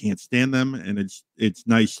because I can't stand them. And it's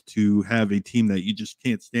nice to have a team that you just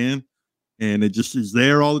can't stand. And it just is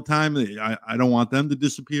there all the time. I don't want them to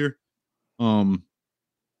disappear.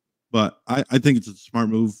 But I think it's a smart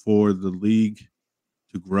move for the league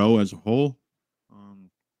to grow as a whole.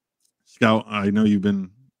 Scout, I know you've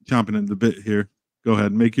been chomping at the bit here. Go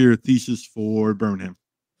ahead, make your thesis for Birmingham.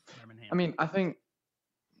 I mean, I think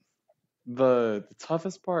the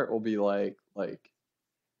toughest part will be like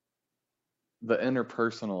the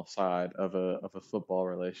interpersonal side of a football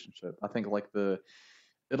relationship. I think like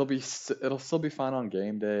it'll still be fine on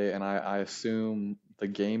game day, and I assume the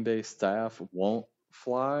game day staff won't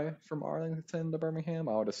fly from Arlington to Birmingham.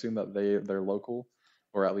 I would assume that they're local,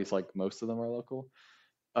 or at least like most of them are local.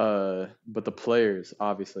 But the players,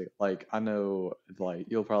 obviously, like I know, like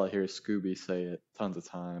you'll probably hear Scooby say it tons of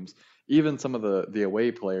times. Even some of the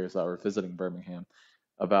away players that were visiting Birmingham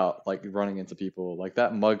about like running into people like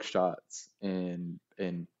that mug shots in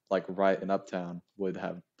like right in Uptown would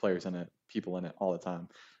have players in it, people in it all the time.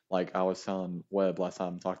 Like I was telling Webb last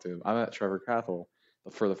time I talked to him, I met Trevor Cathell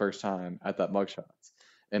for the first time at that mug shots.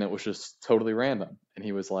 And it was just totally random. And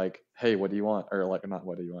he was like, "Hey, what do you want?" Or like, not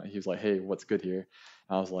what do you want? He was like, "Hey, what's good here?"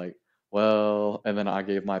 And I was like, "Well," and then I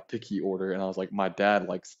gave my picky order, and I was like, "My dad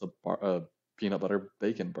likes the peanut butter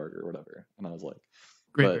bacon burger or whatever." And I was like,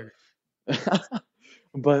 Great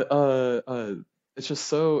but, but it's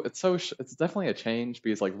just it's definitely a change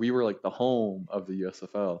because like we were like the home of the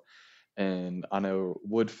USFL, and I know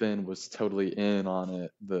Woodfin was totally in on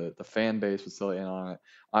it. The fan base was totally in on it.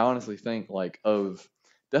 I honestly think like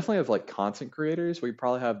definitely of like content creators, we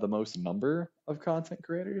probably have the most number of content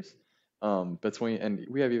creators. And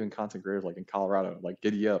we have even content creators like in Colorado, like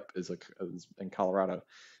Giddy Up is in Colorado,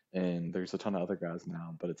 and there's a ton of other guys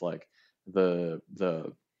now. But it's like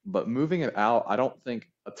but moving it out, I don't think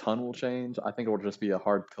a ton will change. I think it will just be a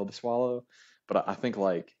hard pill to swallow. But I think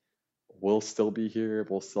like we'll still be here.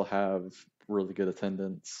 We'll still have really good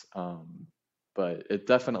attendance. But it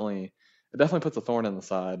definitely puts a thorn in the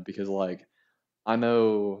side because like I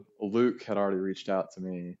know Luke had already reached out to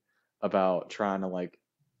me about trying to like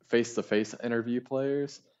face-to-face interview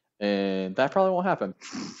players, and that probably won't happen.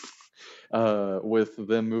 With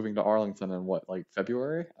them moving to Arlington in what, like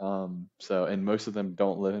February? And most of them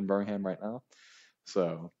don't live in Birmingham right now.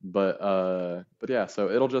 So, but yeah, so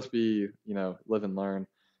it'll just be, live and learn.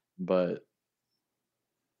 But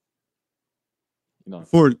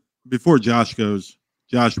before Josh goes,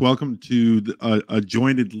 Josh, welcome to a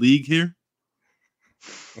jointed league here,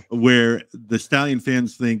 where the Stallion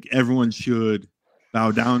fans think everyone should bow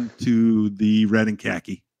down to the red and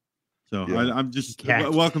khaki. So yeah. I'm just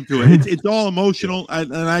welcome to it. It's all emotional, yeah.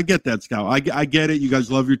 And I get that, Scout. I get it. You guys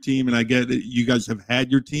love your team, and I get it. You guys have had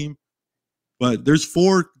your team, but there's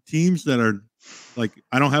 4 teams that are like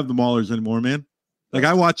I don't have the Maulers anymore, man. Like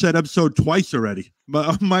I watched that episode twice already,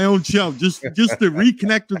 on my own show, just to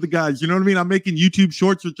reconnect with the guys. You know what I mean? I'm making YouTube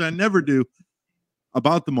shorts, which I never do,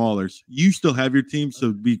 about the Maulers. You still have your team,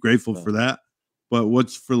 so be grateful for that. But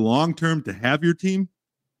what's for the long term to have your team?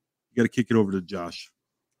 You got to kick it over to Josh.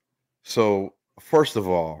 So first of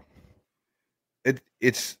all,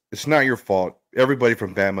 it's not your fault. Everybody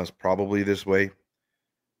from Bama is probably this way.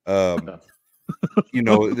 You're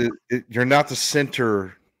not the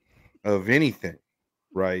center of anything,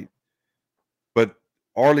 right? But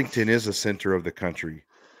Arlington is the center of the country.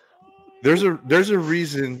 There's a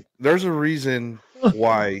reason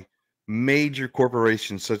why major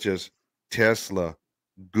corporations such as Tesla,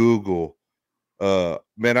 Google,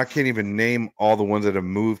 man, I can't even name all the ones that have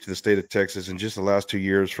moved to the state of Texas in just the last 2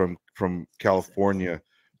 years from California,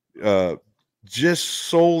 just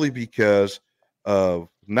solely because of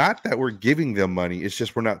not that we're giving them money. It's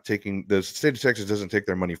just we're not taking, the state of Texas doesn't take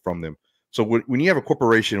their money from them. So when you have a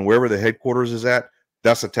corporation, wherever the headquarters is at,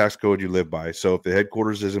 that's the tax code you live by. So if the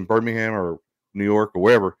headquarters is in Birmingham or New York or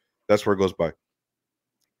wherever, that's where it goes by.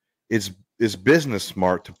 It's business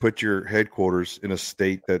smart to put your headquarters in a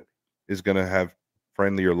state that is going to have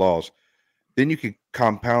friendlier laws. Then you can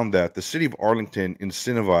compound that. The city of Arlington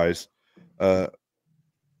incentivized the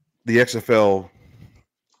XFL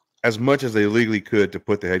as much as they legally could to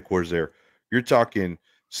put the headquarters there. You're talking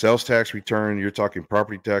sales tax return, you're talking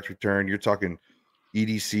property tax return, you're talking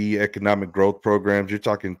EDC, economic growth programs, you're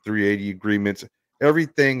talking 380 agreements,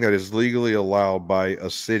 everything that is legally allowed by a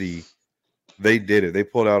city, they did it. They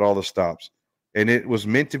pulled out all the stops. And it was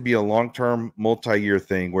meant to be a long-term, multi-year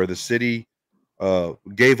thing where the city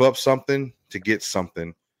gave up something to get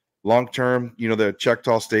something. Long-term, the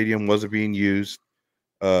Choctaw Stadium wasn't being used.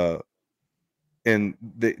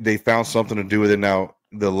 they found something to do with it. Now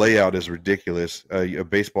the layout is ridiculous. A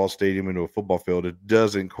baseball stadium into a football field, it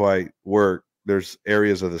doesn't quite work. There's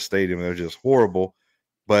areas of the stadium that are just horrible,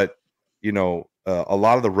 but a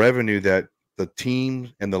lot of the revenue that the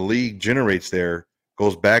team and the league generates there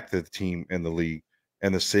goes back to the team and the league,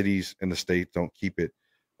 and the cities and the states don't keep it.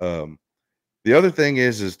 The other thing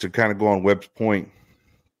is to kind of go on Webb's point,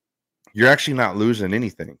 you're actually not losing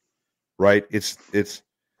anything, right?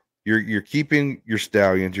 You're keeping your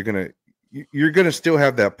stallions. You're gonna still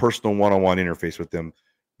have that personal one-on-one interface with them.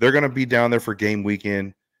 They're gonna be down there for game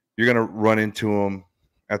weekend. You're gonna run into them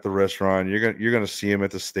at the restaurant. You're gonna see them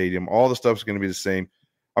at the stadium. All the stuff's gonna be the same.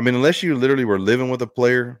 I mean, unless you literally were living with a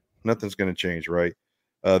player, nothing's gonna change, right?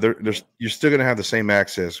 You're still gonna have the same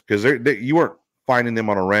access because you weren't finding them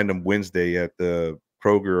on a random Wednesday at the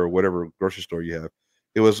Kroger or whatever grocery store you have.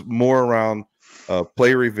 It was more around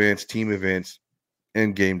player events, team events,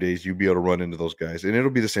 and game days. You'd be able to run into those guys, and it'll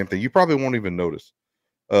be the same thing. You probably won't even notice.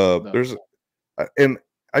 And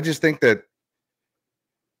I just think that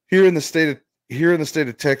here in the state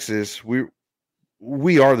of Texas,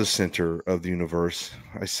 we are the center of the universe.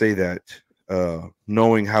 I say that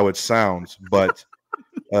knowing how it sounds, but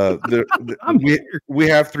we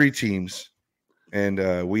have 3 teams,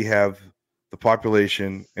 and we have the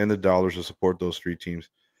population and the dollars to support those 3 teams.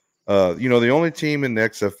 The only team in the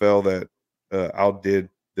XFL that outdid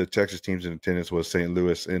the Texas teams in attendance was St.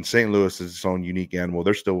 Louis, and St. Louis is its own unique animal.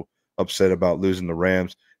 They're still upset about losing the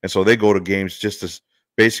Rams, and so they go to games just to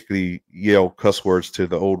basically yell cuss words to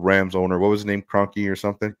the old Rams owner. What was his name? Kroenke or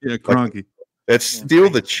something? Yeah, Kroenke. That's still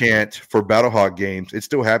the chant for Battle Hawk games. It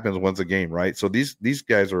still happens once a game, right? So these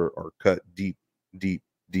guys are cut deep.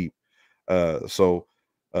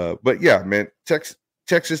 But yeah, man, Texas,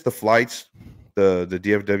 the flights, the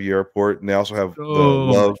DFW airport, and they also have the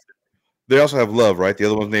Love. They also have Love, right? The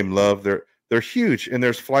other one's named Love. They're huge, and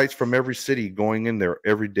there's flights from every city going in there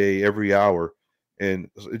every day, every hour, and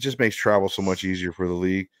it just makes travel so much easier for the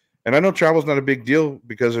league. And I know travel's not a big deal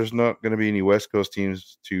because there's not going to be any West Coast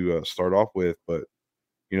teams to start off with, but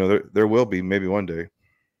there will be maybe one day.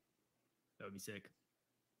 That would be sick.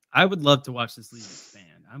 I would love to watch this league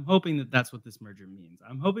expand. I'm hoping that that's what this merger means.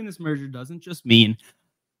 I'm hoping this merger doesn't just mean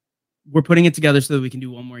we're putting it together so that we can do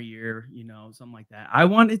one more year, something like that. I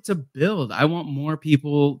want it to build. I want more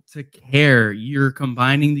people to care. You're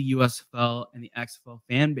combining the USFL and the XFL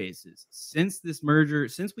fan bases. Since this merger,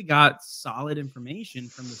 since we got solid information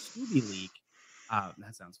from the Scooby League,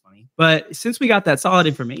 that sounds funny, but since we got that solid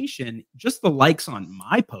information, just the likes on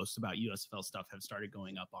my posts about USFL stuff have started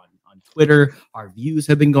going up on Twitter. Our views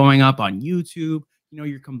have been going up on YouTube.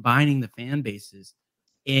 You're combining the fan bases,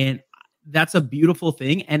 and that's a beautiful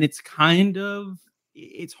thing. And it's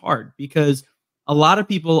hard because a lot of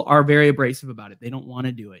people are very abrasive about it. They don't want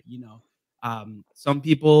to do it. Some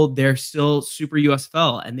people, they're still super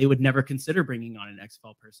USFL and they would never consider bringing on an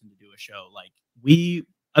XFL person to do a show. Like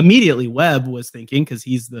immediately Webb was thinking, cause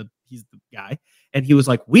he's the guy. And he was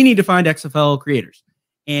like, we need to find XFL creators.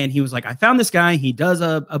 And he was like, I found this guy. He does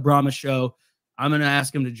a Brahma show. I'm going to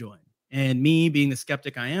ask him to join. And me being the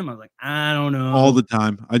skeptic I am, I was like, I don't know. All the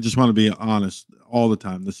time. I just want to be honest. All the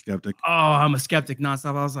time, the skeptic. Oh, I'm a skeptic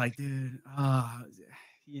nonstop. I was like, dude,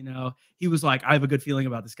 he was like, I have a good feeling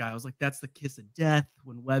about this guy. I was like, that's the kiss of death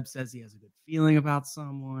when Webb says he has a good feeling about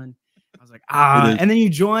someone. I was like, and then you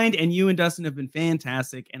joined, and you and Dustin have been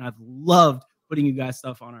fantastic. And I've loved putting you guys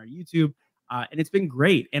stuff on our YouTube. And it's been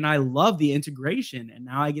great. And I love the integration. And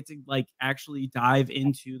now I get to actually dive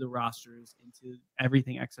into the rosters, into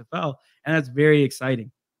everything XFL. And that's very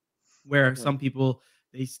exciting, where some people,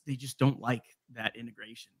 they just don't like that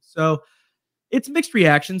integration. So it's mixed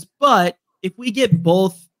reactions, but if we get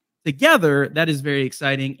both together, that is very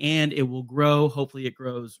exciting, and it will grow. Hopefully it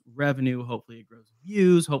grows revenue. Hopefully it grows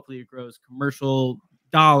views. Hopefully it grows commercial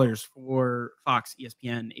dollars for Fox,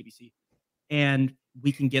 ESPN, ABC. And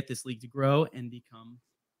we can get this league to grow and become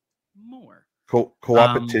more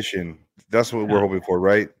co-opetition. That's what we're hoping for,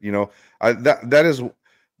 right? That's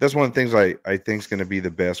one of the things I think is going to be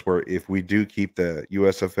the best. Where if we do keep the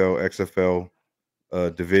USFL,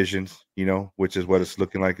 XFL divisions, which is what it's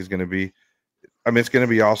looking like is going to be. I mean, it's going to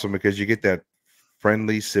be awesome because you get that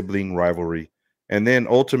friendly sibling rivalry, and then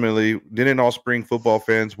ultimately, didn't all spring football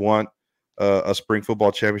fans want a spring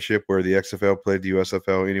football championship where the XFL played the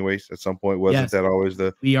USFL anyways at some point? Wasn't that always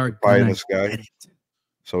the pie in the sky?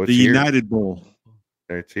 So it's the here. United Bowl.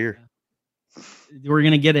 It's here. We're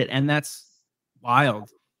gonna get it, and that's wild.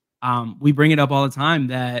 We bring it up all the time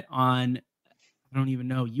that on, I don't even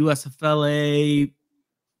know, USFLA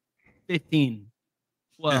 15,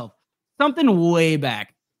 12, something way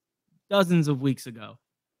back, dozens of weeks ago.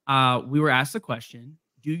 we were asked the question,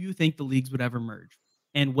 do you think the leagues would ever merge?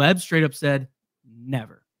 And Webb straight up said,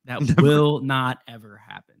 never. That will not ever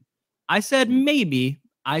happen. I said maybe.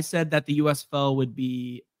 I said that the USFL would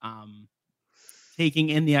be taking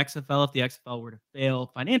in the XFL if the XFL were to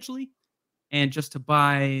fail financially, and just to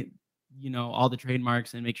buy, all the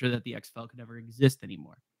trademarks and make sure that the XFL could never exist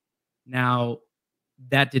anymore. Now,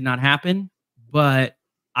 that did not happen, but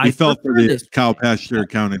we fell for the cow pasture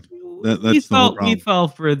accounting. That's the whole problem. We fell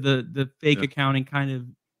for the fake accounting, kind of,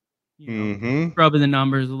 scrubbing the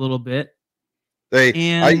numbers a little bit. Hey,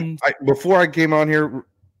 and I before I came on here,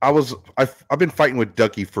 I've been fighting with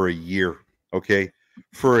Ducky for a year. Okay,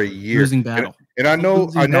 for a year, losing battle. And I know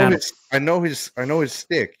his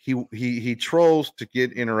stick. He trolls to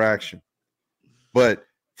get interaction, but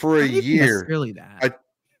for a year, really that.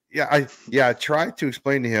 I tried to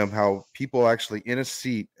explain to him how people actually in a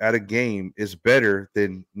seat at a game is better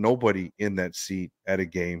than nobody in that seat at a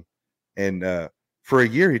game, and for a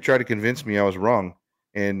year he tried to convince me I was wrong.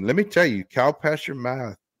 And let me tell you, cow pasture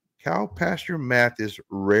math is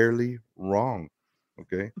rarely wrong.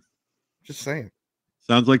 Okay, just saying.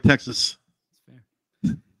 Sounds like Texas. That's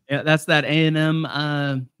fair. Yeah, that's that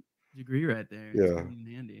A&M degree right there. Yeah.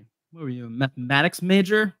 Handy. What were you, a mathematics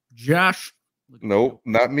major, Josh? Nope,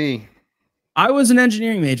 not me. I was an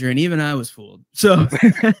engineering major, and even I was fooled. So,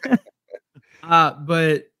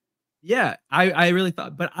 but yeah, I really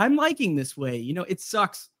thought. But I'm liking this way. It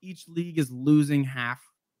sucks. Each league is losing half.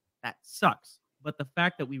 That sucks. But the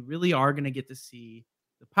fact that we really are going to get to see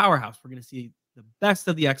the powerhouse, we're going to see the best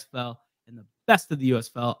of the XFL and the best of the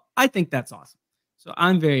USFL. I think that's awesome. So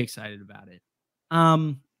I'm very excited about it.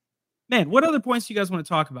 Man, what other points do you guys want to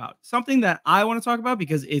talk about? Something that I want to talk about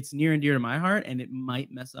because it's near and dear to my heart and it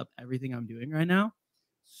might mess up everything I'm doing right now.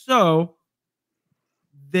 So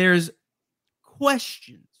there's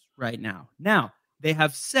questions right now. Now, they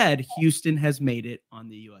have said Houston has made it on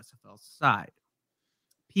the USFL side.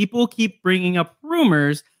 People keep bringing up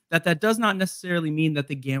rumors that does not necessarily mean that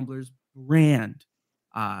the Gamblers brand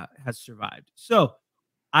has survived. So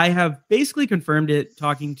I have basically confirmed it,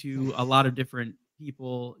 talking to a lot of different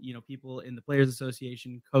people, people in the Players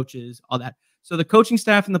Association, coaches, all that. So the coaching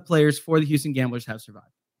staff and the players for the Houston Gamblers have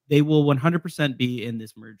survived. They will 100% be in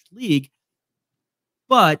this merged league.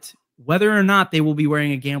 But whether or not they will be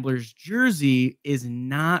wearing a Gamblers jersey is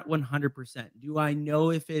not 100%. Do I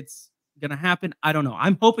know if it's going to happen? I don't know.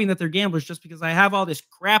 I'm hoping that they're Gamblers just because I have all this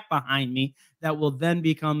crap behind me that will then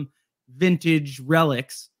become vintage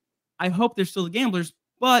relics. I hope they're still the Gamblers.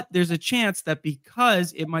 But there's a chance that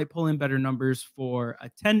because it might pull in better numbers for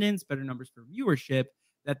attendance, better numbers for viewership,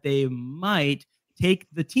 that they might take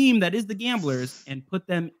the team that is the Gamblers and put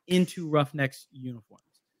them into Roughnecks uniforms.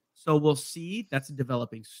 So we'll see. That's a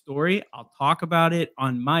developing story. I'll talk about it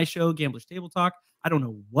on my show, Gamblers Table Talk. I don't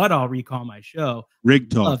know what I'll recall my show.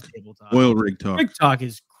 Rig Talk. Table Talk. Oil Rig Talk. Rig Talk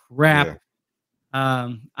is crap. Yeah.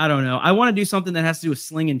 I don't know. I want to do something that has to do with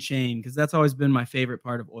sling and chain because that's always been my favorite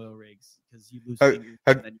part of oil rigs. Because you lose fingers.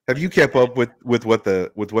 Have you kept up with what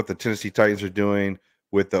the Tennessee Titans are doing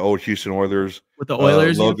with the old Houston Oilers, with the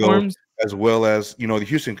Oilers logo, uniforms, as well as the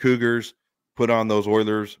Houston Cougars put on those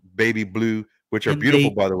Oilers baby blue, which are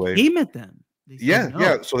beautiful, by the way. Came at them.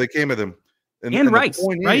 Yeah. So they came at them. And Rice,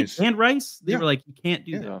 right? And Rice. They were like, you can't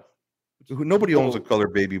do that. Nobody owns a color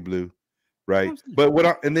baby blue, right?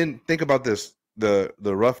 But and then think about this. The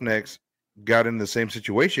Roughnecks got in the same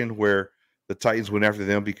situation where the Titans went after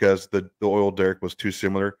them because the oil derrick was too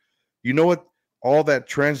similar. You know what all that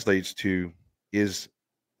translates to is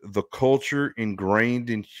the culture ingrained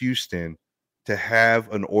in Houston to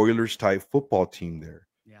have an Oilers type football team there.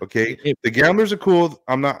 Yeah. Okay. The Gamblers are cool.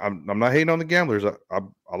 I'm not hating on the Gamblers.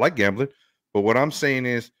 I like gambling, but what I'm saying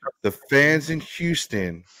is the fans in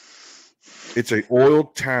Houston, it's an oil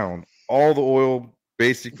town. All the oil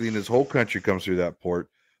basically in this whole country comes through that port.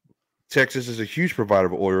 Texas is a huge provider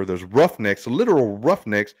of oil. There's roughnecks, literal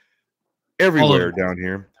roughnecks everywhere down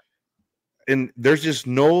here. And there's just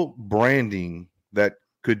no branding that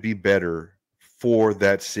could be better for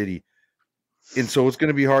that city. And so it's going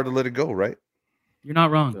to be hard to let it go, right? You're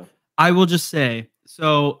not wrong. Yeah. I will just say,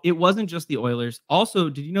 so it wasn't just the Oilers. Also,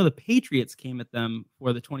 did you know the Patriots came at them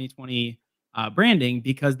for the 2020 branding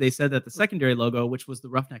because they said that the secondary logo, which was the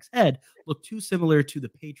Roughnecks head, looked too similar to the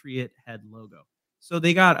Patriot head logo. So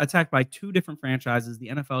they got attacked by two different franchises. The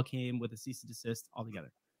NFL came with a cease and desist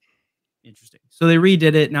altogether. Interesting. So they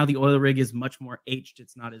redid it. Now the oil rig is much more H'd.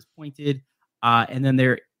 It's not as pointed. And then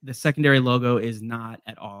the secondary logo is not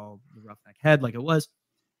at all the Roughneck head like it was.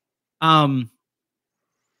 I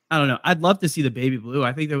don't know. I'd love to see the baby blue.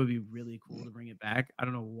 I think that would be really cool to bring it back. I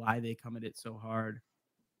don't know why they come at it so hard.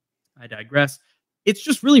 I digress. it's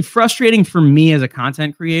just really frustrating for me as a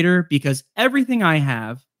content creator because everything I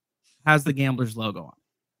have has the Gamblers logo on.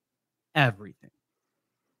 Everything.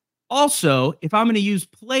 Also, if I'm going to use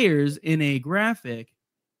players in a graphic,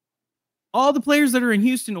 all the players that are in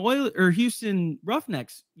Houston Houston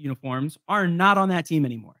Roughnecks uniforms are not on that team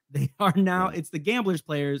anymore. They are now, it's the Gamblers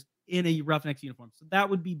players in a Roughnecks uniform. So that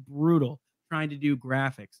would be brutal trying to do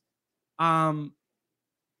graphics. I don't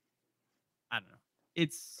know.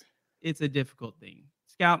 It's a difficult thing.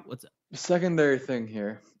 Scout, what's up? Secondary thing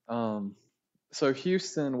here. So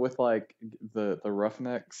Houston with like the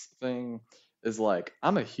Roughnecks thing is like,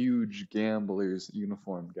 I'm a huge Gamblers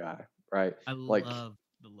uniform guy, right? I like love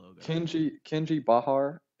the logo. Kenji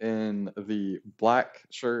Bahar in the black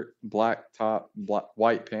shirt, black top,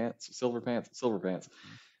 white pants, silver pants.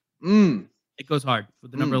 It goes hard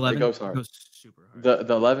with the number 11. It goes hard. It goes super hard.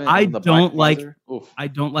 The 11. I and the don't black like. visor, I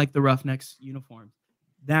don't like the Roughnecks uniforms.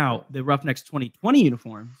 Now the Roughnecks 2020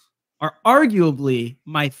 uniforms are arguably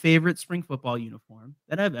my favorite spring football uniform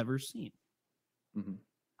that I've ever seen. Mm-hmm.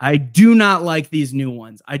 I do not like these new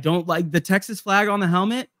ones. I don't like the Texas flag on the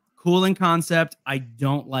helmet. Cool in concept. I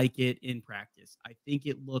don't like it in practice. I think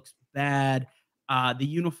it looks bad. The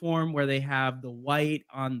uniform where they have the white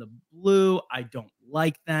on the blue, I don't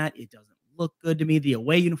like that. It doesn't look good to me. The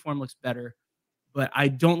away uniform looks better, but I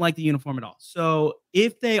don't like the uniform at all. So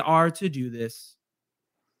if they are to do this,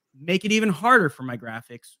 make it even harder for my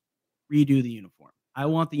graphics, redo the uniform. I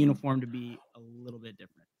want the uniform to be a little bit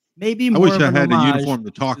different. Maybe more. I wish I had a uniform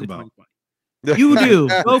to talk about. You do.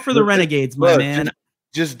 Go for the Renegades, my man.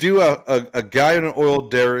 Just do a guy in an oil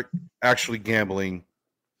derrick actually gambling.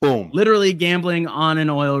 Boom. Literally gambling on an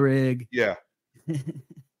oil rig. Yeah.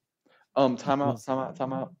 Time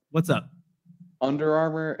out. What's up? Under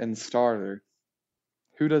Armour and Starter.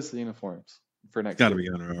 Who does the uniforms for next year? Gotta be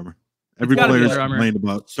Under Armour. Every player's complained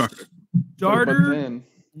about Starter. Starter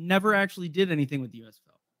never actually did anything with the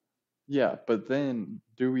USFL. Yeah, but then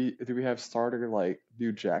do we have Starter like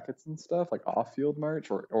do jackets and stuff like off-field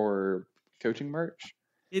merch or coaching merch?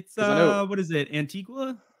 It's what is it?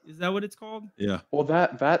 Antigua? Is that what it's called? Yeah. Well,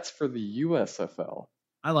 that's for the USFL.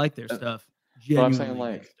 I like their stuff. But I'm saying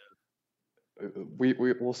like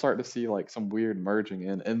we'll start to see like some weird merging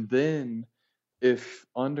in, and then if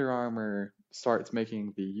Under Armour starts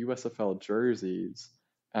making the USFL jerseys,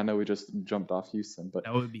 I know we just jumped off Houston, but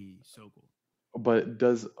that would be so cool. But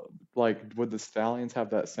would the Stallions have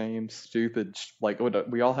that same stupid would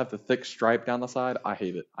we all have the thick stripe down the side? I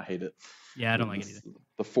hate it. Yeah, I don't like it either.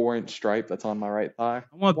 The 4-inch stripe that's on my right thigh.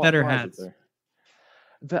 I want better hats.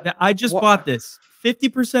 I just bought this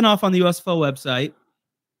 50% off on the USFL website.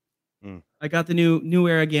 I got the new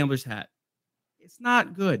era Gamblers hat. It's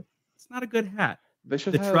not good. It's not a good hat. They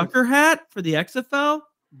should the trucker hat for the XFL,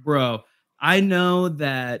 bro. I know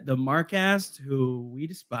that the Marcast, who we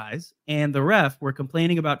despise, and the ref were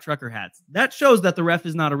complaining about trucker hats. That shows that the ref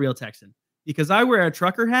is not a real Texan because I wear a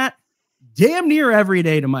trucker hat damn near every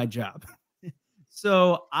day to my job.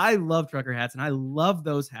 So I love trucker hats, and I love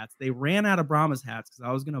those hats. They ran out of Brahmas hats because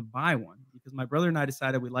I was going to buy one because my brother and I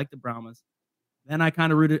decided we liked the Brahmas. Then I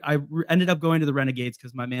kind of ended up going to the Renegades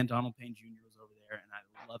because my man Donald Payne Jr. was over there, and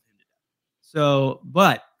I love him to death. So,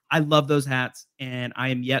 but I love those hats, and I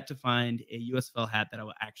am yet to find a USFL hat that I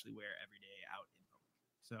will actually wear every day out in public.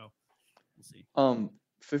 So we'll see.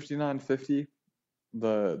 5950,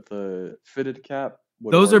 the fitted cap.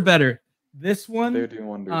 Those are better. This one, they're doing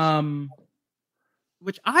wonders.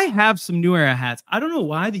 Which I have some new era hats. I don't know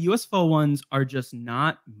why the USFL ones are just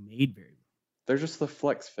not made very well. They're just the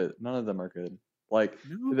flex fit. None of them are good. Like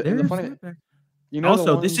no, the funny,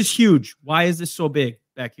 also, this is huge. Why is this so big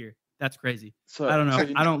back here? That's crazy. So I don't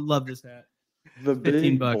know. I don't love this hat. The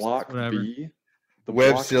big $15, block whatever. B. The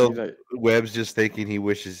Webb's just thinking he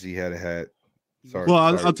wishes he had a hat. Sorry. Well,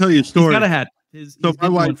 I'll tell you a story. He's got a hat. So my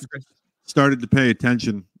wife started to pay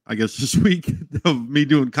attention, I guess, this week of me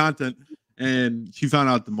doing content, and she found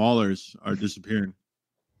out the maulers are disappearing.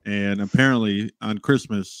 And apparently on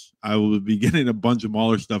Christmas, I will be getting a bunch of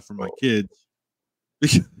mauler stuff for my kids.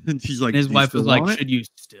 And she's like, and his wife was like, should you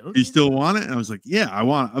still? Do you still want it? And I was like, yeah, I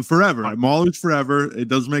want it forever. Maulers forever. It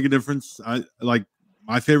does make a difference. I like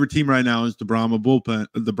my favorite team right now is the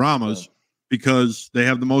Brahmas, because they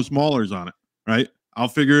have the most maulers on it. Right. I'll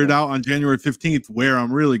figure it out on January 15th where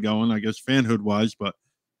I'm really going, I guess, fanhood wise. But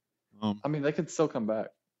I mean, they could still come back.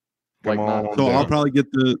 I'll probably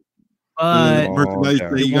get the merchandise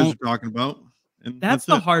that you guys are talking about. And that's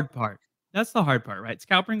the hard part. That's the hard part, right?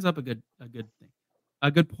 Scout brings up a good thing. A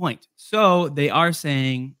good point. So they are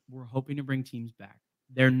saying we're hoping to bring teams back.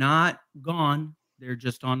 They're not gone. They're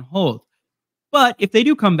just on hold. But if they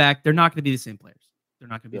do come back, they're not going to be the same players. They're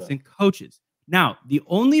not going to be the same coaches. Now, the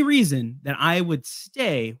only reason that I would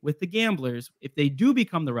stay with the Gamblers if they do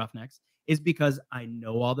become the Roughnecks is because I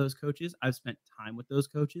know all those coaches. I've spent time with those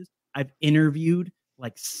coaches. I've interviewed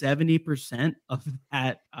like 70% of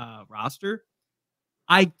that roster.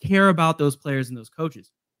 I care about those players and those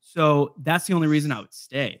coaches. So that's the only reason I would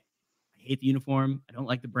stay. I hate the uniform. I don't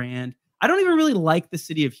like the brand. I don't even really like the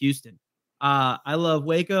city of Houston. I love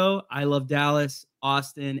Waco. I love Dallas,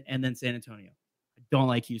 Austin, and then San Antonio. I don't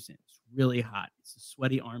like Houston. It's really hot. It's the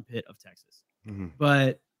sweaty armpit of Texas. Mm-hmm.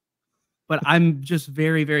 But I'm just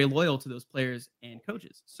very, very loyal to those players and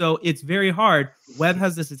coaches. So it's very hard. Webb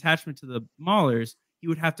has this attachment to the Maulers. He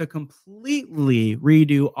would have to completely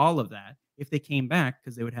redo all of that if they came back,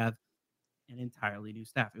 because they would have an entirely new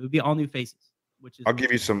staff. It would be all new faces. Which is I'll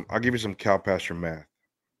give you some cow pasture math.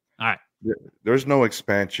 All right. There's no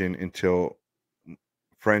expansion until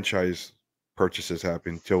franchise purchases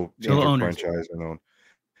happen, until teams are franchised and owned.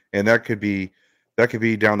 And that could be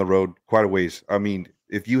down the road quite a ways. I mean,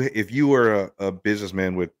 if you were a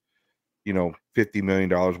businessman with, $50 million,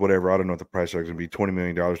 whatever, I don't know what the price tag is going to be, $20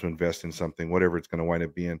 million to invest in something, whatever it's going to wind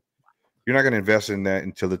up being, you're not going to invest in that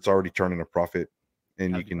until it's already turning a profit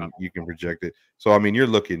and you can project it. So, I mean, you're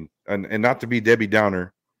looking, and not to be Debbie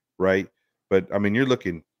Downer, right? But I mean, you're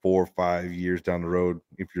looking 4 or 5 years down the road,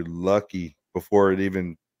 if you're lucky, before it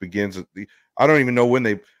even begins. I don't even know when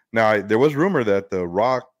there was rumor that The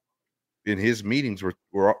Rock in his meetings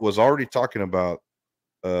was already talking about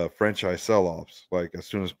franchise sell-offs, like as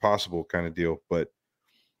soon as possible kind of deal. But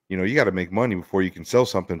you got to make money before you can sell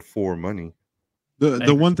something for money.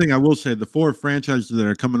 The one thing I will say, the 4 franchises that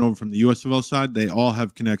are coming over from the USFL side, they all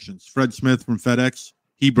have connections. Fred Smith from FedEx,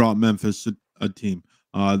 he brought Memphis a team.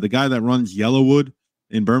 The guy that runs Yellowwood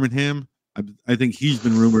in Birmingham, I think he's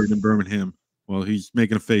been rumored in Birmingham. Well, he's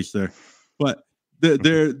making a face there. But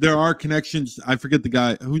there are connections. I forget the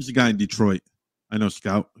guy. Who's the guy in Detroit? I know,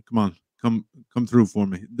 Scout. Come on. Come through for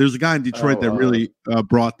me. There's a guy in Detroit that really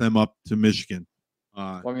brought them up to Michigan.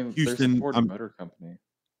 Well, I mean, Houston, there's a Ford Motor Company.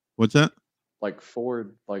 What's that? Like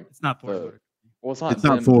Ford, like it's not Ford. Well, it's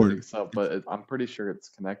not Ford itself, but I'm pretty sure it's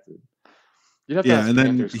connected. You'd have to ask and then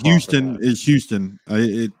Panthers Houston is Houston.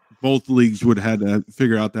 Both leagues would have had to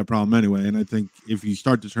figure out that problem anyway. And I think if you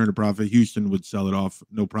start to turn a profit, Houston would sell it off,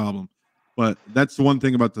 no problem. But that's the one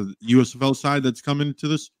thing about the USFL side that's coming to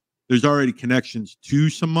this. There's already connections to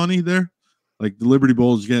some money there. Like the Liberty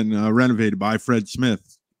Bowl is getting renovated by Fred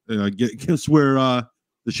Smith. Guess where the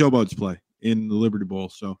Showboats play in the Liberty Bowl.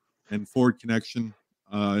 So, and Ford connection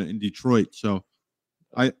in Detroit. So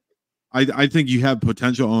I think you have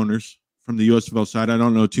potential owners from the USFL side. I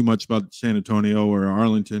don't know too much about San Antonio or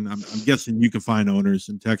Arlington. I'm guessing you can find owners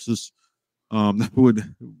in Texas that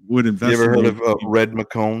would invest. You ever heard of Red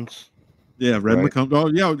McCombs? Yeah, Red McCombs. Oh,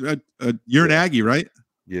 yeah. You're an Aggie, right?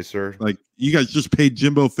 Yes, sir. Like you guys just paid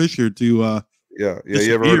Jimbo Fisher to you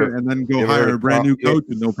ever heard of, and then go hire a brand new coach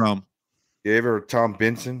with no problem. You ever heard of Tom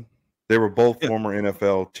Benson? They were both former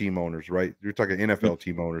NFL team owners, right? You're talking NFL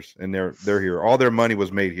team owners, and they're here. All their money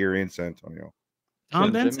was made here in San Antonio.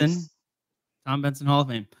 Tom Benson, Hall of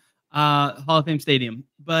Fame, Hall of Fame Stadium.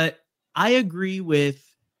 But I agree with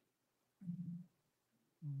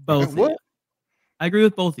both of you. I agree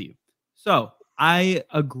with both of you. So I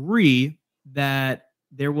agree that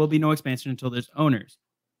there will be no expansion until there's owners.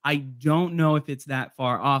 I don't know if it's that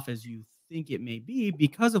far off as you think it may be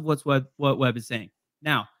because of what Webb is saying.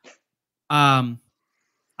 Now,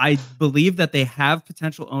 I believe that they have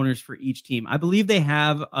potential owners for each team. I believe they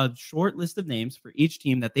have a short list of names for each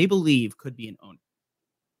team that they believe could be an owner.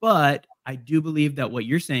 But I do believe that what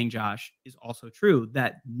you're saying, Josh, is also true,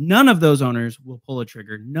 that none of those owners will pull a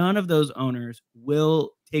trigger. None of those owners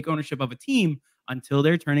will take ownership of a team until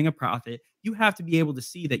they're turning a profit. You have to be able to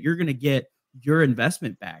see that you're going to get your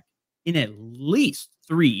investment back in at least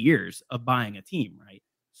 3 years of buying a team, right?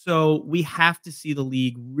 So we have to see the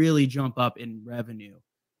league really jump up in revenue,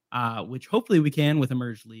 which hopefully we can with a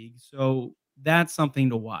merged league. So that's something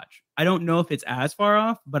to watch. I don't know if it's as far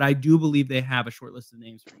off, but I do believe they have a short list of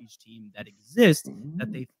names for each team that exists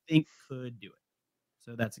that they think could do it.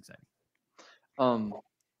 So that's exciting.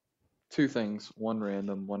 2 things, one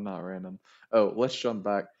random, one not random. Oh, let's jump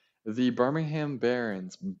back. The Birmingham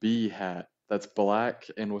Barons B hat, that's black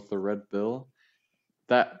and with the red bill.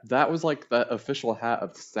 That was like that official hat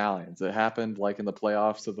of the Stallions. It happened like in the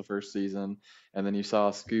playoffs of the first season, and then you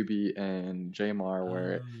saw Scooby and Jamar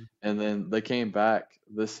wear it, and then they came back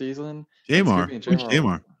this season. Jamar? Who's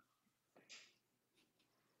Jamar?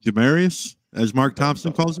 Jamarius, as Mark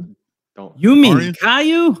Thompson calls him? You mean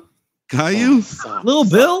Caillou? Caillou? Little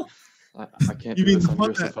Bill? I can't do this on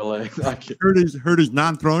USFLA. Hurt his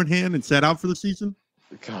non-throwing hand and sat out for the season?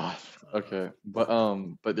 God. Okay, but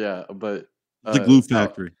yeah, but The glue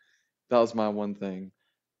factory. That was my one thing.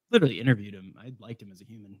 Literally interviewed him. I liked him as a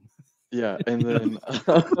human. Yeah, and then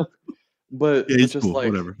but Yeah, he's just cool,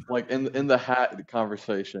 whatever. like in the hat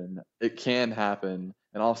conversation, it can happen.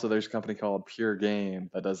 And also there's a company called Pure Game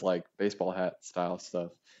that does like baseball hat style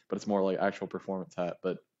stuff, but it's more like actual performance hat,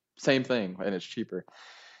 but same thing and it's cheaper.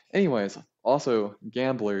 Anyways, also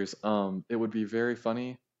gamblers, it would be very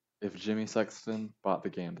funny if Jimmy Sexton bought the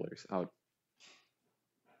gamblers. I would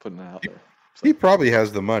put it out there. So, He probably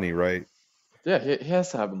has the money, right? yeah, he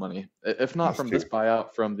has to have the money. If not That's from true. this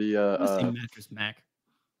buyout from the I wanna see Mattress Mac.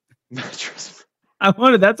 mattress.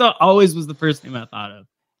 That's always was the first name I thought of.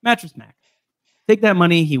 Mattress Mac. Take that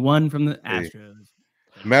money he won from the Astros.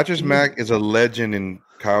 Mattress Mac is a legend in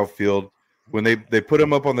Kyle Field. When they put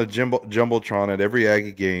him up on the Jumbotron at every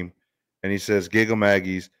Aggie game, and he says "Giggle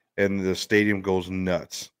Maggies," and the stadium goes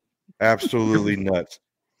nuts, absolutely nuts.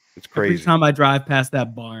 It's crazy. Every time I drive past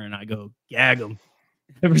that barn, I go gag him.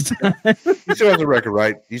 Every time. He still has a record,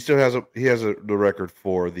 right? He has the record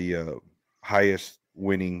for the highest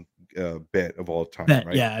winning bet of all time,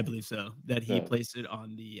 right? Yeah, I believe so. That he Yeah. placed it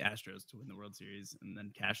on the Astros to win the World Series and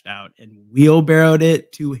then cashed out and wheelbarrowed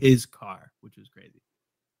it to his car, which was crazy.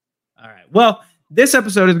 All right. Well, this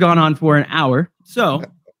episode has gone on for an hour, so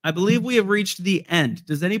I believe we have reached the end.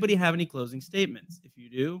 Does anybody have any closing statements? If you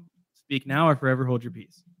do, speak now or forever hold your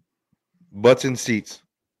peace. Butts in seats.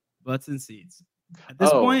 Butts and seats. At this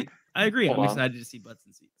point, I agree. I'm excited to see butts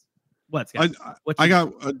and seats. What's guys?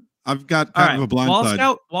 I've got kind of a blind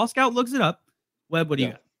side. Wall Scout looks it up. Webb, what do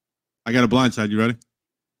you got? I got a blind side. You ready?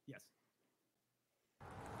 Yes.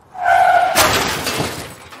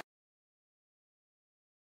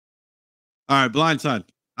 All right, blind side.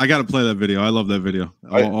 I got to play that video. I love that video.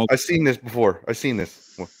 I've seen this before. I've seen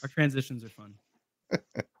this. Our transitions are fun.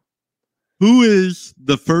 Who is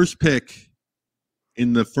the first pick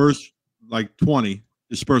in the first 20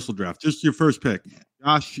 dispersal draft? Just your first pick.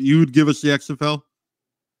 Josh, you would give us the XFL.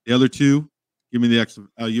 The other two, give me the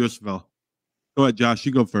USFL. Go ahead, Josh.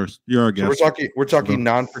 You go first. You're our guest. So we're talking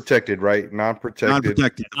non-protected, right?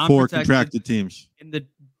 Non-protected. Four contracted teams. In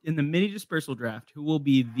the mini dispersal draft, who will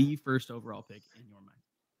be the first overall pick in your mind?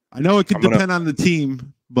 I know it could depend on the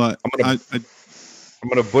team, but I'm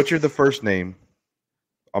gonna butcher the first name.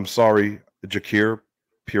 I'm sorry, Jakir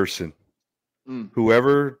Pearson.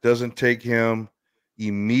 Whoever doesn't take him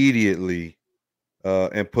immediately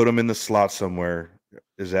and put him in the slot somewhere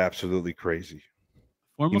is absolutely crazy.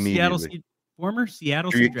 Former Seattle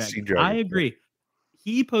Sea Dragon. I agree.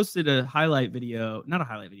 He posted a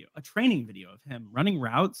training video of him running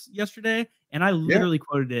routes yesterday, and I literally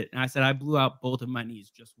quoted it, and I said I blew out both of my knees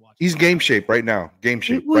just watching. He's game shape right now.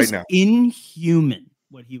 It was inhuman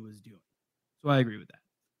what he was doing. So I agree with that.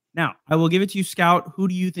 Now, I will give it to you, Scout. Who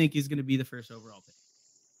do you think is going to be the first overall pick?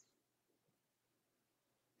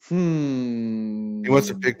 He wants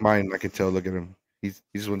to pick mine. I can tell. Look at him. He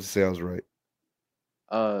just wants to say I was right.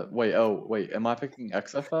 Wait. Am I picking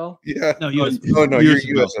XFL? Yeah. No, you're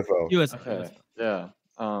USFL. USFL. Okay. Yeah.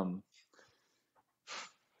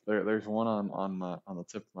 There's one on the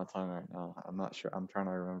tip of my tongue right now. I'm not sure. I'm trying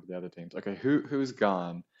to remember the other teams. Okay, who's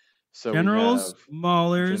gone? So Generals,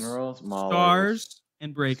 Maulers, Maulers, Stars,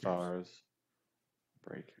 and Breakers.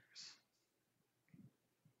 Breakers.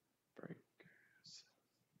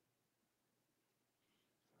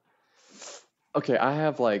 Okay, I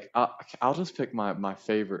have I'll just pick my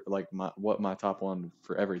favorite, what my top one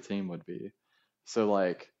for every team would be.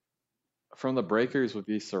 So from the Breakers would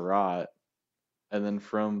be Surratt, and then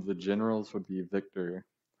from the Generals would be Victor,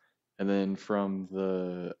 and then from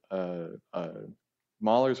the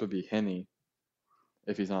Maulers would be Henny,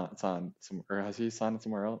 if he's not signed somewhere, or has he signed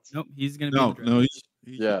somewhere else? Nope, he's gonna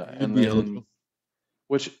be and then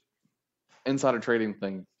which insider trading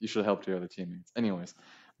thing you should help your other teammates. Anyways,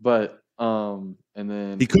 but and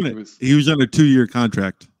then he couldn't. He was on a 2-year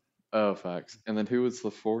contract. Oh, facts. And then who was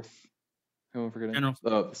the fourth? Who am I forgetting? Generals.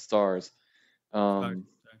 Oh, the Stars. Sorry. You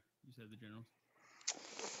said the Generals.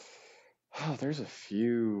 Oh, there's a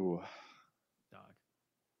few. Dog.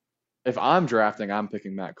 If I'm drafting, I'm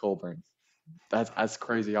picking Matt Colburn. That's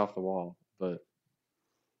crazy off the wall, but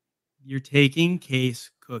you're taking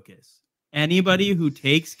Case Cookus. Anybody who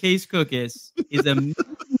takes Case Cookus is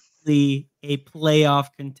immediately a playoff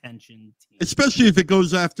contention team. Especially if it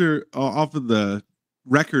goes after off of the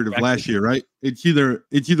record of last year, right? It's either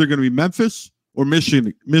going to be Memphis or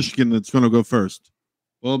Michigan that's going to go first.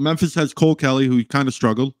 Well, Memphis has Cole Kelly, who kind of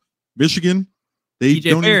struggled. Michigan, they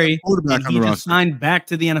don't even have a quarterback on the roster. He just signed back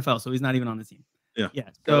to the NFL, so he's not even on the team. Yeah.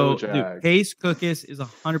 So, dude, Case Cookus is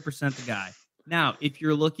 100% the guy. Now, if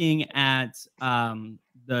you're looking at the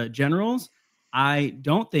the Generals, I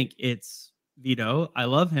don't think it's Vito. I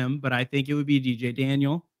love him, but I think it would be DJ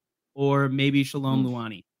Daniel or maybe Shalom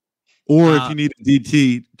Luani. Or if you need a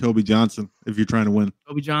DT, Toby Johnson, if you're trying to win.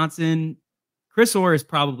 Toby Johnson. Chris Orr is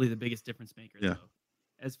probably the biggest difference maker, though.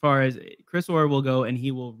 As far as Chris Orr will go, and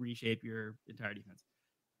he will reshape your entire defense.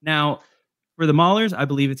 Now, for the Maulers, I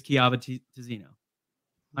believe it's Kiava Tizino.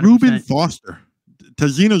 Ruben Foster.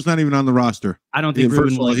 Tazino's not even on the roster. I don't think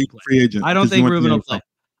Ruben will play. Free agent. I don't think Ruben will play.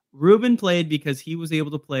 Ruben played because he was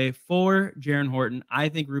able to play for Jaron Horton. I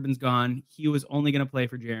think Ruben's gone. He was only going to play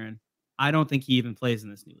for Jaron. I don't think he even plays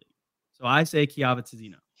in this new league. So I say Kiava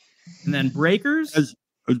Tizino. And then Breakers.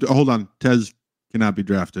 Hold on. Tez cannot be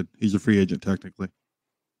drafted. He's a free agent technically.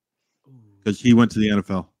 Because he went to the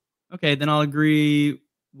NFL. Okay, then I'll agree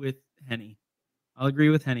with Henny.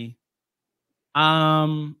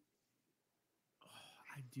 I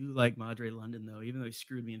do like Madre London, though, even though he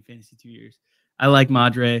screwed me in fantasy 2 years. I like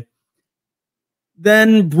Madre.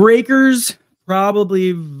 Then Breakers,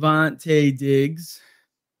 probably Vontae Diggs.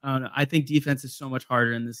 I don't know. I think defense is so much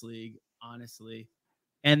harder in this league, honestly.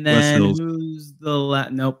 And then who's the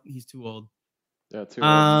nope, he's too old. Yeah, too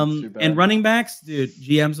old. Too bad. And running backs, dude,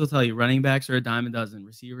 GMs will tell you running backs are a dime a dozen.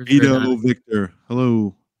 Receivers Vito Victor.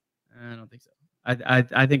 Hello. I don't think so.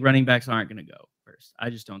 I think running backs aren't going to go first. I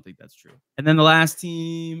just don't think that's true. And then the last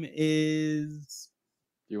team is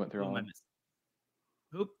you went through all of them.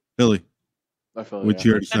 Who? Philly. Which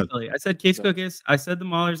you already said. I said Case Cookis. I said the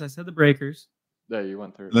Maulers. I said the Breakers. Yeah, you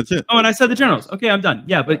went through. That's it. Oh, and I said the Generals. Okay, I'm done.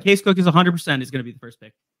 Yeah, but Case Cookis 100% is going to be the first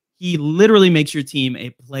pick. He literally makes your team a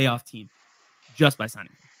playoff team just by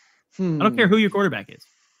signing him. I don't care who your quarterback is.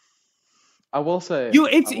 I will say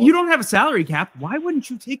you don't have a salary cap. Why wouldn't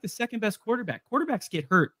you take the second best quarterback? Quarterbacks get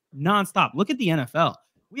hurt nonstop. Look at the NFL.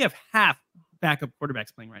 We have half backup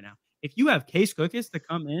quarterbacks playing right now. If you have Case Cookis to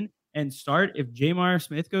come in and start, if Jamar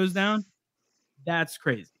Smith goes down, that's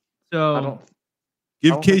crazy. So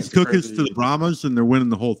give Case Cookis to the Brahmas, and they're winning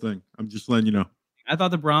the whole thing. I'm just letting you know. I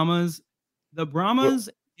thought the Brahmas.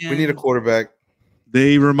 We need a quarterback.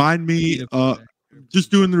 They remind me.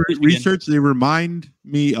 Just doing the research, they remind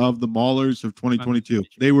me of the Maulers of 2022.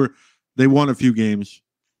 They won a few games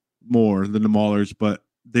more than the Maulers, but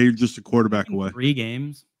they're just a quarterback away. 3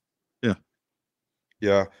 games.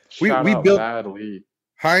 Yeah. We built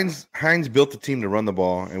Hines built the team to run the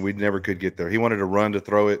ball, and we never could get there. He wanted to run to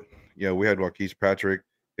throw it. Yeah, we had Waukese Patrick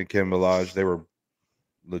and Kim Milage. They were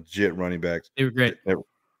legit running backs. They were great. They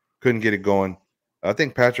couldn't get it going. I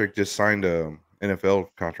think Patrick just signed a NFL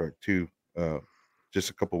contract too. Just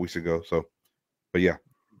a couple weeks ago. So, but yeah,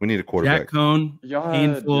 we need a quarterback. Jack Cohn,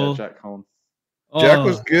 painful. Jack Cohn. Jack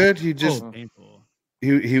was good. He just painful.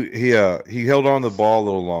 He held on the ball a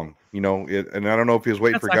little long, and I don't know if he was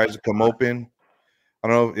waiting for guys to come open. I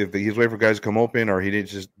don't know if he was waiting for guys to come open or he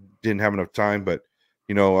didn't have enough time. But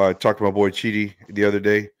I talked to my boy Chidi the other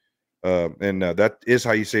day, and that is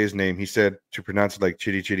how you say his name. He said to pronounce it like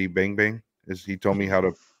Chitty Chitty Bang Bang. He told me how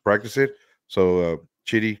to practice it. So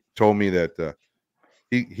Chidi told me that.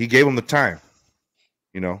 He gave him the time,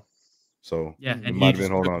 So yeah, and he just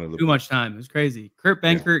took too much time. It was crazy. Kurt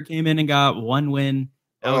Benkert came in and got 1 win.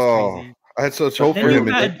 That was crazy. I had such hope for him.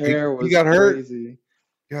 He got hurt.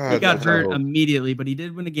 God, he got hurt immediately, but he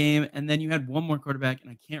did win a game. And then you had one more quarterback, and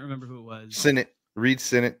I can't remember who it was. Reed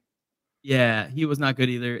Sinnott. Yeah, he was not good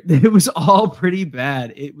either. It was all pretty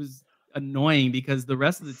bad. It was annoying because the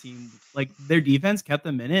rest of the team, their defense kept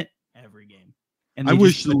them in it every game. And I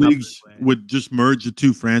wish the leagues would just merge the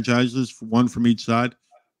 2 franchises, one from each side.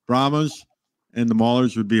 Brahmas and the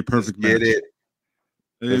Maulers would be a perfect match. Get it.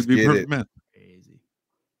 It would be a perfect match. Crazy.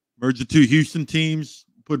 Merge the 2 Houston teams,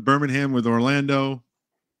 put Birmingham with Orlando.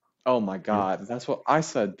 Oh my God. That's what I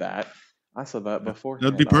said I said that before.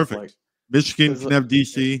 That'd be perfect. Michigan can have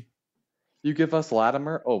DC. You give us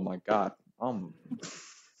Latimer? Oh my God. All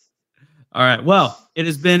right. Well, it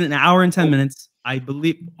has been an hour and 10 minutes. I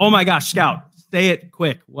believe. Oh my gosh, Scout. Say it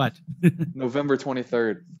quick. What? November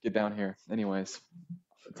 23rd. Get down here. Anyways,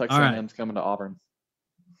 Texas A&M's coming to Auburn.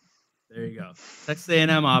 There you go. Texas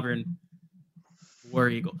A&M, Auburn, War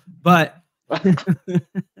Eagle. But you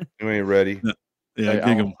ain't ready. Yeah,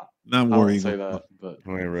 hey, not War Eagle. Say that, but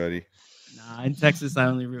you ain't ready. Nah, in Texas, I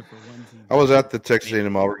only root for one team. I was at the Texas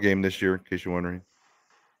A&M Auburn game this year, in case you're wondering.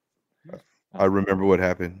 I remember what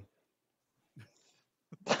happened.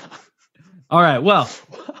 All right. Well.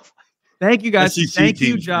 Thank you, guys. Thank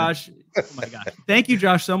you, Josh. Oh, my God. Thank you,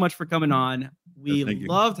 Josh, so much for coming on. We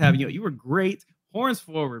loved having you. You were great. Horns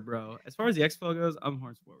forward, bro. As far as the XFL goes, I'm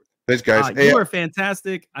horns forward. Thanks, guys. You are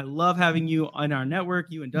fantastic. I love having you on our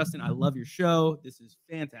network. You and Dustin, I love your show. This is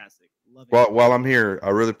fantastic. Love it. While I'm here, I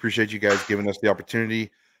really appreciate you guys giving us the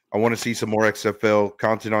opportunity. I want to see some more XFL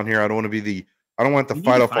content on here. I don't want to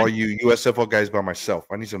fight off all you USFL guys by myself.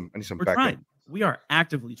 I need some backup. Trying. We are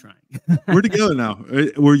actively trying. We're together now.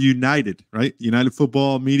 We're united, right? United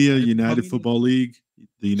Football Media, United Football League,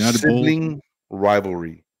 the United Sibling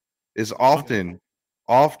rivalry is often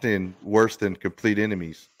worse than complete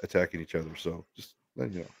enemies attacking each other. So just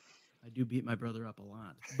let you know. I do beat my brother up a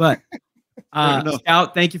lot. But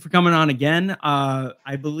Scout, thank you for coming on again.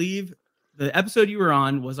 I believe the episode you were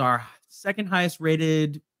on was our second highest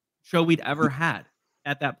rated show we'd ever had.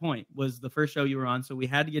 At that point was the first show you were on, so we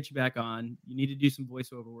had to get you back on. You need to do some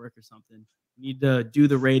voiceover work or something. You need to do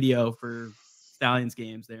the radio for Stallions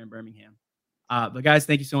games there in Birmingham. But guys,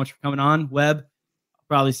 thank you so much for coming on. Webb, I'll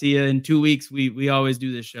probably see you in 2 weeks. We always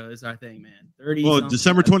do this show. It's our thing, man. Well,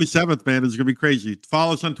 December 27th, man, is gonna be crazy.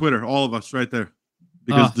 Follow us on Twitter, all of us right there,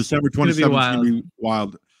 because December 27th is gonna be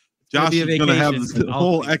wild. Josh is gonna have the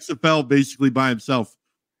whole XFL basically by himself.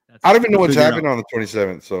 I don't even know what's happening on the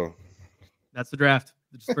 27th, so. That's the draft.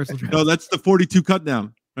 The dispersal draft. No, that's the 42 cut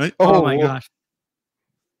down, right? Oh my gosh.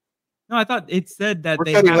 No, I thought it said that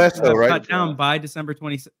they have to cut down by December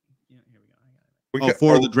 27th. Yeah, here we go.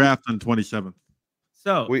 For the draft on 27th.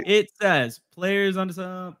 So it says players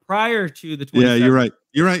on prior to the 27th. Yeah, you're right.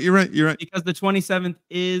 You're right. Because the 27th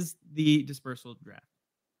is the dispersal draft.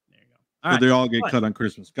 There you go. All right. They all get cut on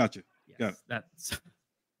Christmas. Gotcha. Yes, Got it. That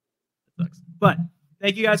sucks. But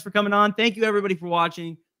thank you guys for coming on. Thank you everybody for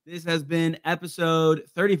watching. This has been episode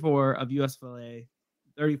 34 of USFLA.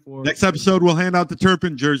 34. Next episode, we'll hand out the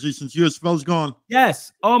Turpin jersey since USFL's gone.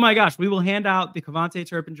 Yes. Oh my gosh, we will hand out the Cavante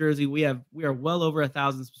Turpin jersey. We are well over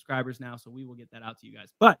 1,000 subscribers now, so we will get that out to you guys.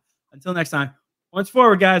 But until next time, once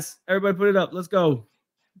forward, guys. Everybody, put it up. Let's go.